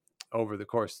going over the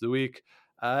course of the week.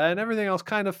 And everything else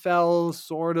kind of fell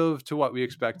sort of to what we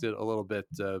expected a little bit.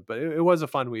 But it was a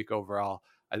fun week overall,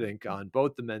 I think, on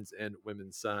both the men's and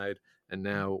women's side. And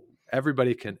now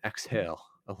everybody can exhale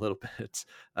a little bit,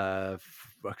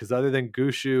 because other than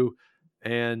Gushue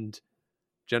and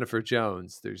Jennifer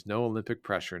Jones, there's no Olympic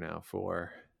pressure now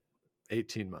for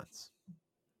 18 months.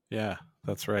 Yeah,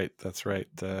 that's right.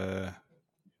 The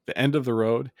end of the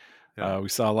road. Yeah. We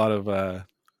saw a lot of,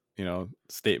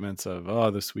 statements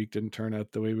of, this week didn't turn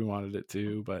out the way we wanted it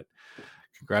to, but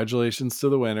congratulations to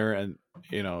the winner. And,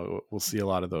 we'll see a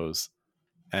lot of those.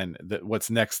 And what's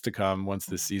next to come once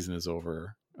this season is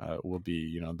over will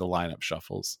be, the lineup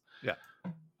shuffles. Yeah.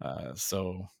 Well,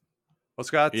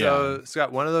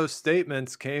 Scott, one of those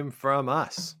statements came from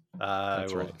us.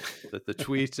 That's right. The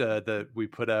tweet that we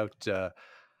put out,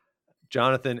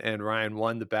 Jonathan and Ryan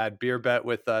won the bad beer bet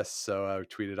with us. So I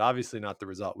tweeted, obviously not the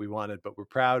result we wanted, but we're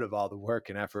proud of all the work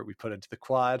and effort we put into the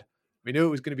quad. We knew it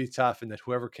was going to be tough, and that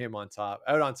whoever came out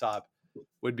on top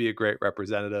would be a great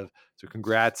representative. So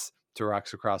congrats to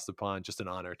Rocks Across the Pond. Just an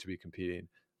honor to be competing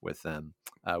with them.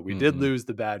 We did lose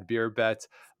the bad beer bet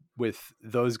with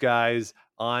those guys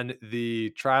on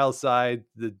the trial side.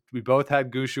 We both had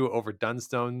Gushue over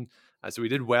Dunstone. So we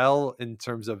did well in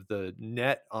terms of the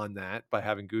net on that by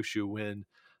having Gushue win,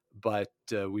 but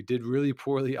we did really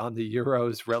poorly on the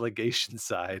Euros relegation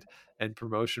side and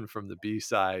promotion from the B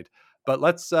side. But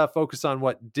let's focus on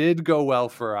what did go well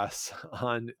for us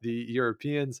on the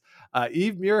Europeans.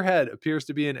 Eve Muirhead appears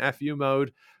to be in FU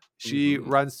mode. She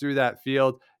runs through that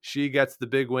field. She gets the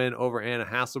big win over Anna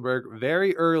Hasselberg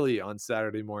very early on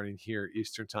Saturday morning here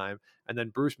Eastern time. And then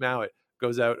Bruce Mowat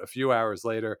goes out a few hours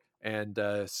later. And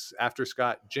after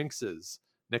Scott jinxes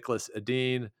Nicholas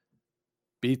Edin,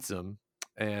 beats him.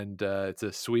 And it's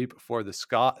a sweep for the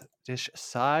Scottish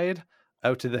side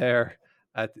out to there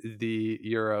at the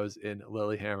Euros in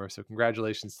Lillehammer. So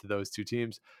congratulations to those two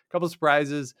teams. A couple of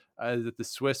surprises that the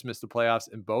Swiss missed the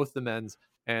playoffs in both the men's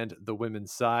and the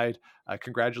women's side.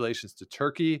 Congratulations to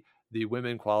Turkey. The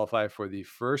women qualify for the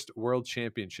first world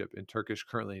championship in Turkish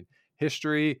curling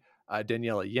history.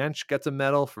 Daniela Jentsch gets a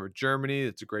medal for Germany.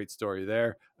 It's a great story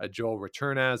there. Joel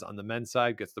Returnaz on the men's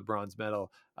side gets the bronze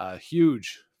medal.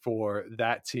 Huge for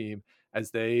that team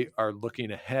as they are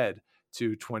looking ahead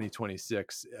to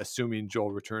 2026, assuming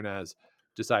Joel Returnaz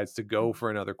decides to go for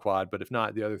another quad. But if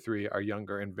not, the other three are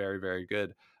younger and very, very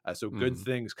good. So good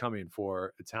things coming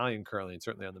for Italian curling,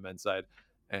 certainly on the men's side.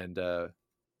 And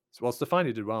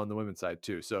Stefani did well on the women's side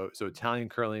too. So Italian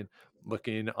curling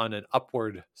looking on an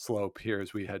upward slope here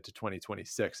as we head to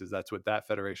 2026, as that's what that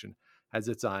federation has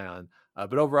its eye on.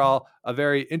 But overall, a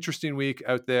very interesting week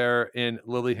out there in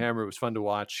Lillehammer. It was fun to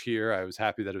watch here. I was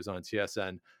happy that it was on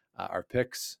TSN. Our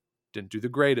picks didn't do the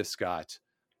greatest, Scott,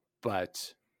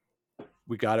 but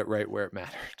we got it right where it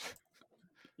mattered.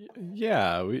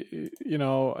 Yeah,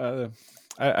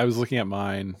 I was looking at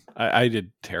mine. I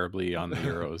did terribly on the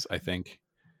Euros. I think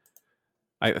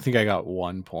I got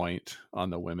 1 point on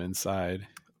the women's side.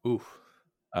 Oof.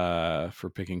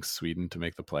 For picking Sweden to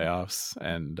make the playoffs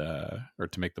and or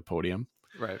to make the podium.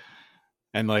 Right.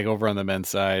 And like over on the men's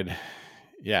side,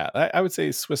 yeah, I would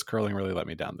say Swiss curling really let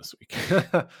me down this week.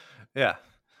 Yeah,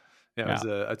 it was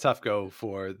a tough go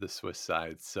for the Swiss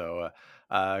side. So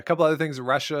a couple other things.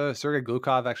 Russia, Sergei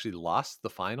Glukov actually lost the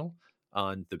final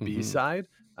on the B side.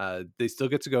 They still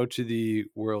get to go to the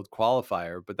world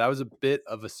qualifier, but that was a bit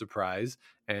of a surprise.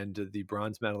 And the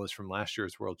bronze medalist from last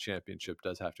year's world championship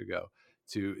does have to go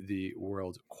to the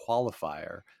world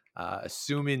qualifier,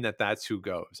 assuming that that's who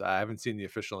goes. I haven't seen the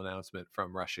official announcement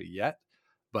from Russia yet,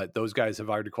 but those guys have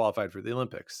already qualified for the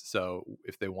Olympics. So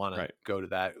if they want to go to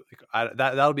that,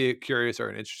 that'll be a curious or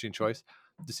an interesting choice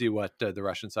to see what the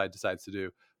Russian side decides to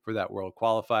do for that world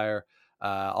qualifier.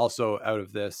 Also out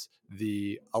of this,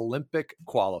 the Olympic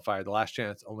qualifier, the last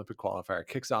chance Olympic qualifier,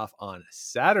 kicks off on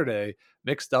Saturday,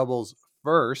 mixed doubles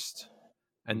first,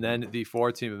 and then the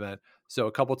 4-team event. So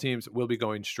a couple teams will be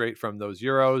going straight from those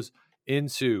Euros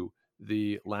into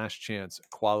the last chance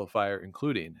qualifier,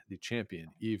 including the champion,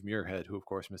 Eve Muirhead, who, of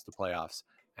course, missed the playoffs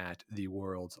at the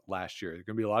Worlds last year. There are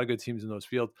going to be a lot of good teams in those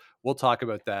fields. We'll talk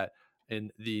about that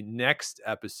in the next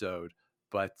episode.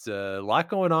 But a lot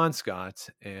going on, Scott,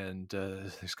 and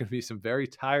there's going to be some very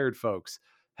tired folks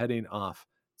heading off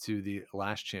to the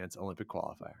last chance Olympic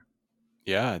qualifier.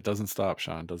 Yeah, it doesn't stop,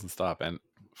 Sean. It doesn't stop. And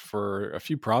for a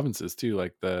few provinces too,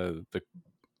 like the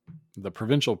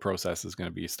provincial process is going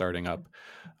to be starting up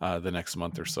the next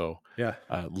month or so. Yeah,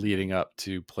 leading up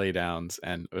to play downs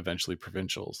and eventually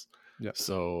provincials. Yeah.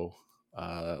 So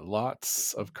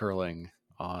lots of curling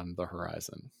on the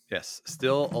horizon. Yes,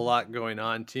 still a lot going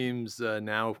on. Teams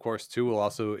now, of course, too, will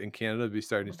also in Canada be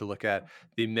starting to look at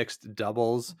the mixed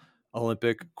doubles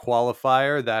Olympic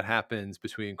qualifier. That happens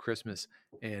between Christmas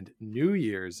and New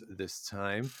Year's this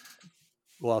time.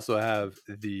 We'll also have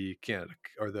the Canada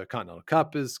or the Continental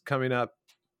Cup is coming up.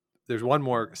 There's one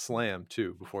more slam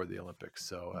too before the Olympics.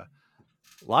 So a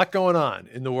lot going on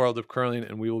in the world of curling,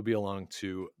 and we will be along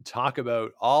to talk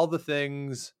about all the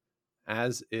things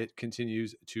as it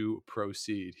continues to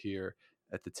proceed here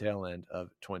at the tail end of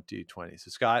 2020. So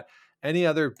Scott, any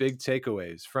other big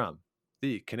takeaways from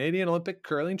the Canadian Olympic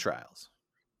curling trials?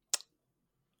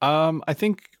 I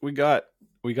think we got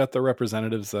the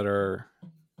representatives that are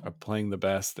playing the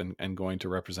best and going to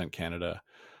represent Canada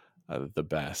the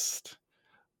best.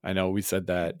 I know we said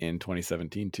that in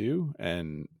 2017 too,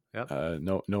 and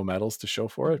no medals to show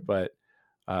for it, but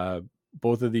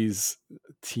both of these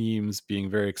teams being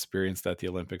very experienced at the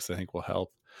Olympics, I think will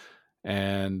help.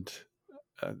 And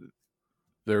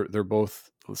they're both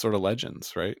sort of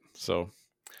legends, right? So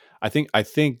I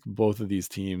think both of these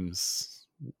teams,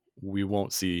 we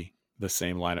won't see the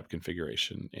same lineup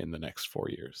configuration in the next 4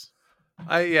 years.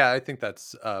 I think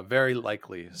that's a very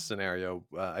likely scenario.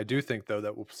 I do think, though,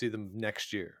 that we'll see them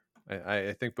next year.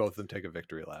 I think both of them take a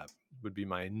victory lap, would be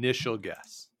my initial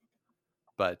guess.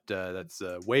 But that's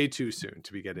way too soon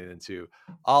to be getting into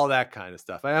all that kind of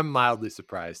stuff. I am mildly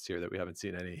surprised here that we haven't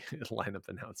seen any lineup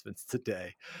announcements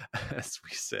today as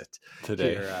we sit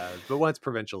today. Here. But once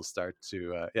provincials start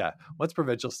to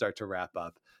wrap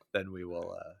up, then we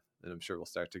will, and I'm sure we'll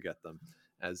start to get them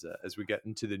as we get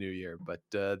into the new year. But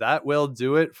that will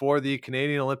do it for the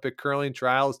Canadian Olympic Curling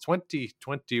Trials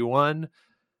 2021.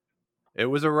 It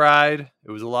was a ride.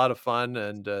 It was a lot of fun.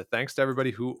 And thanks to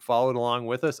everybody who followed along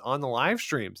with us on the live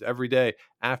streams every day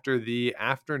after the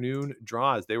afternoon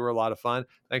draws. They were a lot of fun.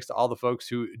 Thanks to all the folks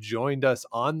who joined us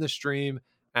on the stream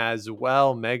as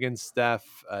well. Megan,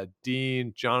 Steph,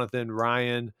 Dean, Jonathan,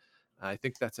 Ryan. I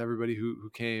think that's everybody who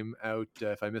came out.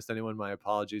 If I missed anyone, my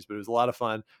apologies, but it was a lot of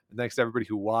fun. And thanks to everybody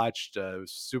who watched. It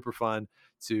was super fun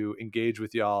to engage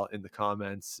with y'all in the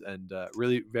comments, and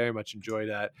really very much enjoy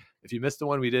that. If you missed the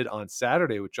one we did on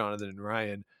Saturday with Jonathan and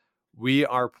Ryan, we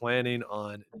are planning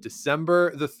on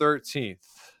December the 13th.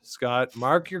 Scott,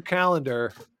 mark your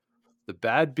calendar. The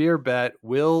Bad Beer Bet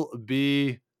will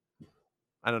be,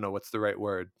 I don't know what's the right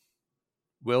word,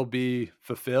 will be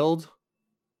fulfilled,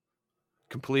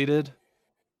 completed.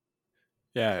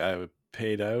 Yeah,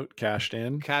 paid out, cashed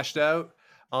out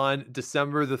on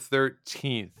December the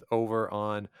 13th over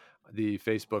on the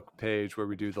Facebook page where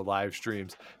we do the live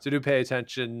streams. So do pay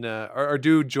attention or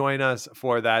do join us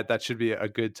for that. That should be a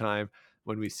good time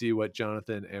when we see what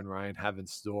Jonathan and Ryan have in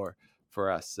store for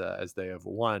us as they have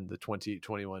won the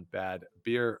 2021 Bad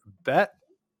Beer Bet.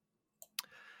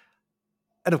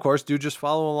 And of course, do just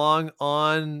follow along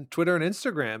on Twitter and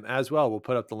Instagram as well. We'll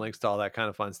put up the links to all that kind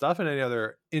of fun stuff and any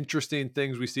other interesting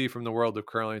things we see from the world of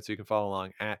curling. So you can follow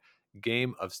along at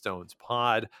Game of Stones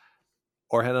Pod,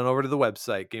 or head on over to the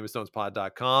website,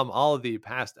 gameofstonespod.com. All of the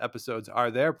past episodes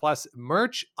are there, plus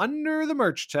merch under the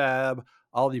merch tab.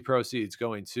 All the proceeds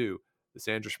going to the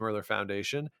Sandra Schmirler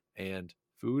Foundation and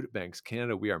Food Banks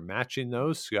Canada. We are matching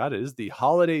those. Scott, it is the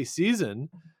holiday season.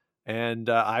 And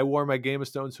I wore my Game of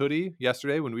Stones hoodie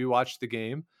yesterday when we watched the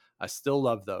game. I still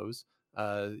love those.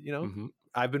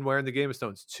 I've been wearing the Game of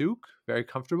Stones toque, very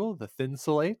comfortable, the thin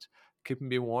slate, keeping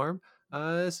me warm.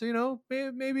 So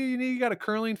maybe you got a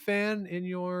curling fan in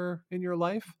your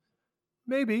life.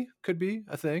 Maybe could be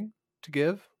a thing to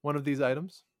give one of these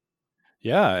items.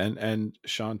 Yeah, and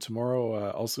Sean, tomorrow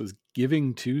also is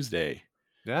Giving Tuesday.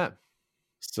 Yeah.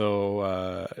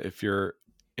 So if you're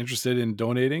interested in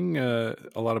donating, a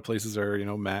lot of places are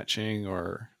matching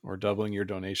or doubling your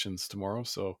donations tomorrow.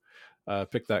 So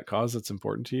pick that cause that's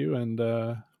important to you and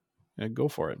go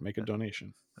for it. Make a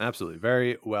donation. Absolutely.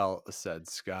 Very well said,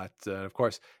 Scott. Of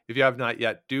course, if you have not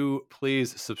yet, do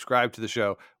please subscribe to the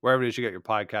show wherever it is you get your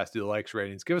podcast. Do the likes,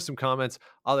 ratings, give us some comments.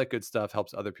 All that good stuff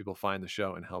helps other people find the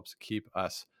show and helps keep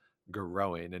us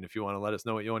growing. And if you want to let us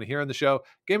know what you want to hear on the show,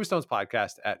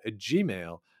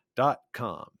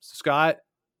 GameOfStonesPodcast@gmail.com. So Scott,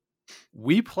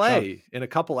 we play in a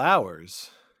couple hours.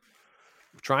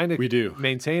 We're trying to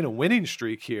maintain a winning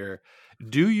streak here.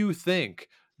 Do you think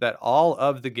that all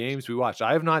of the games we watched,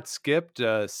 I have not skipped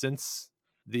since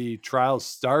the trials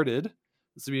started.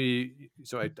 I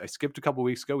skipped a couple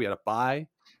weeks ago. We had a bye.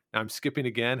 Now I'm skipping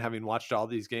again, having watched all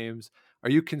these games. Are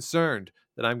you concerned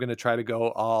that I'm going to try to go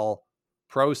all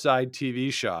pro side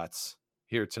TV shots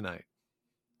here tonight?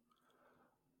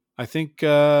 I think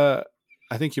you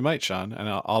might, Sean, and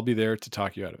I'll be there to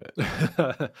talk you out of it.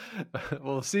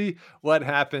 We'll see what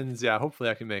happens. Yeah,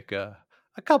 hopefully I can make a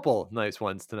couple nice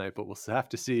ones tonight, but we'll have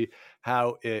to see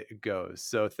how it goes.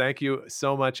 So thank you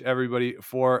so much, everybody,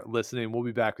 for listening. We'll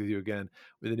be back with you again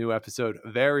with a new episode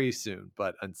very soon.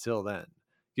 But until then,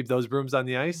 keep those brooms on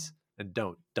the ice and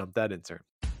don't dump that insert.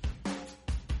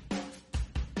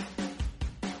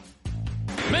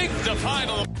 Make the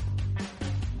final.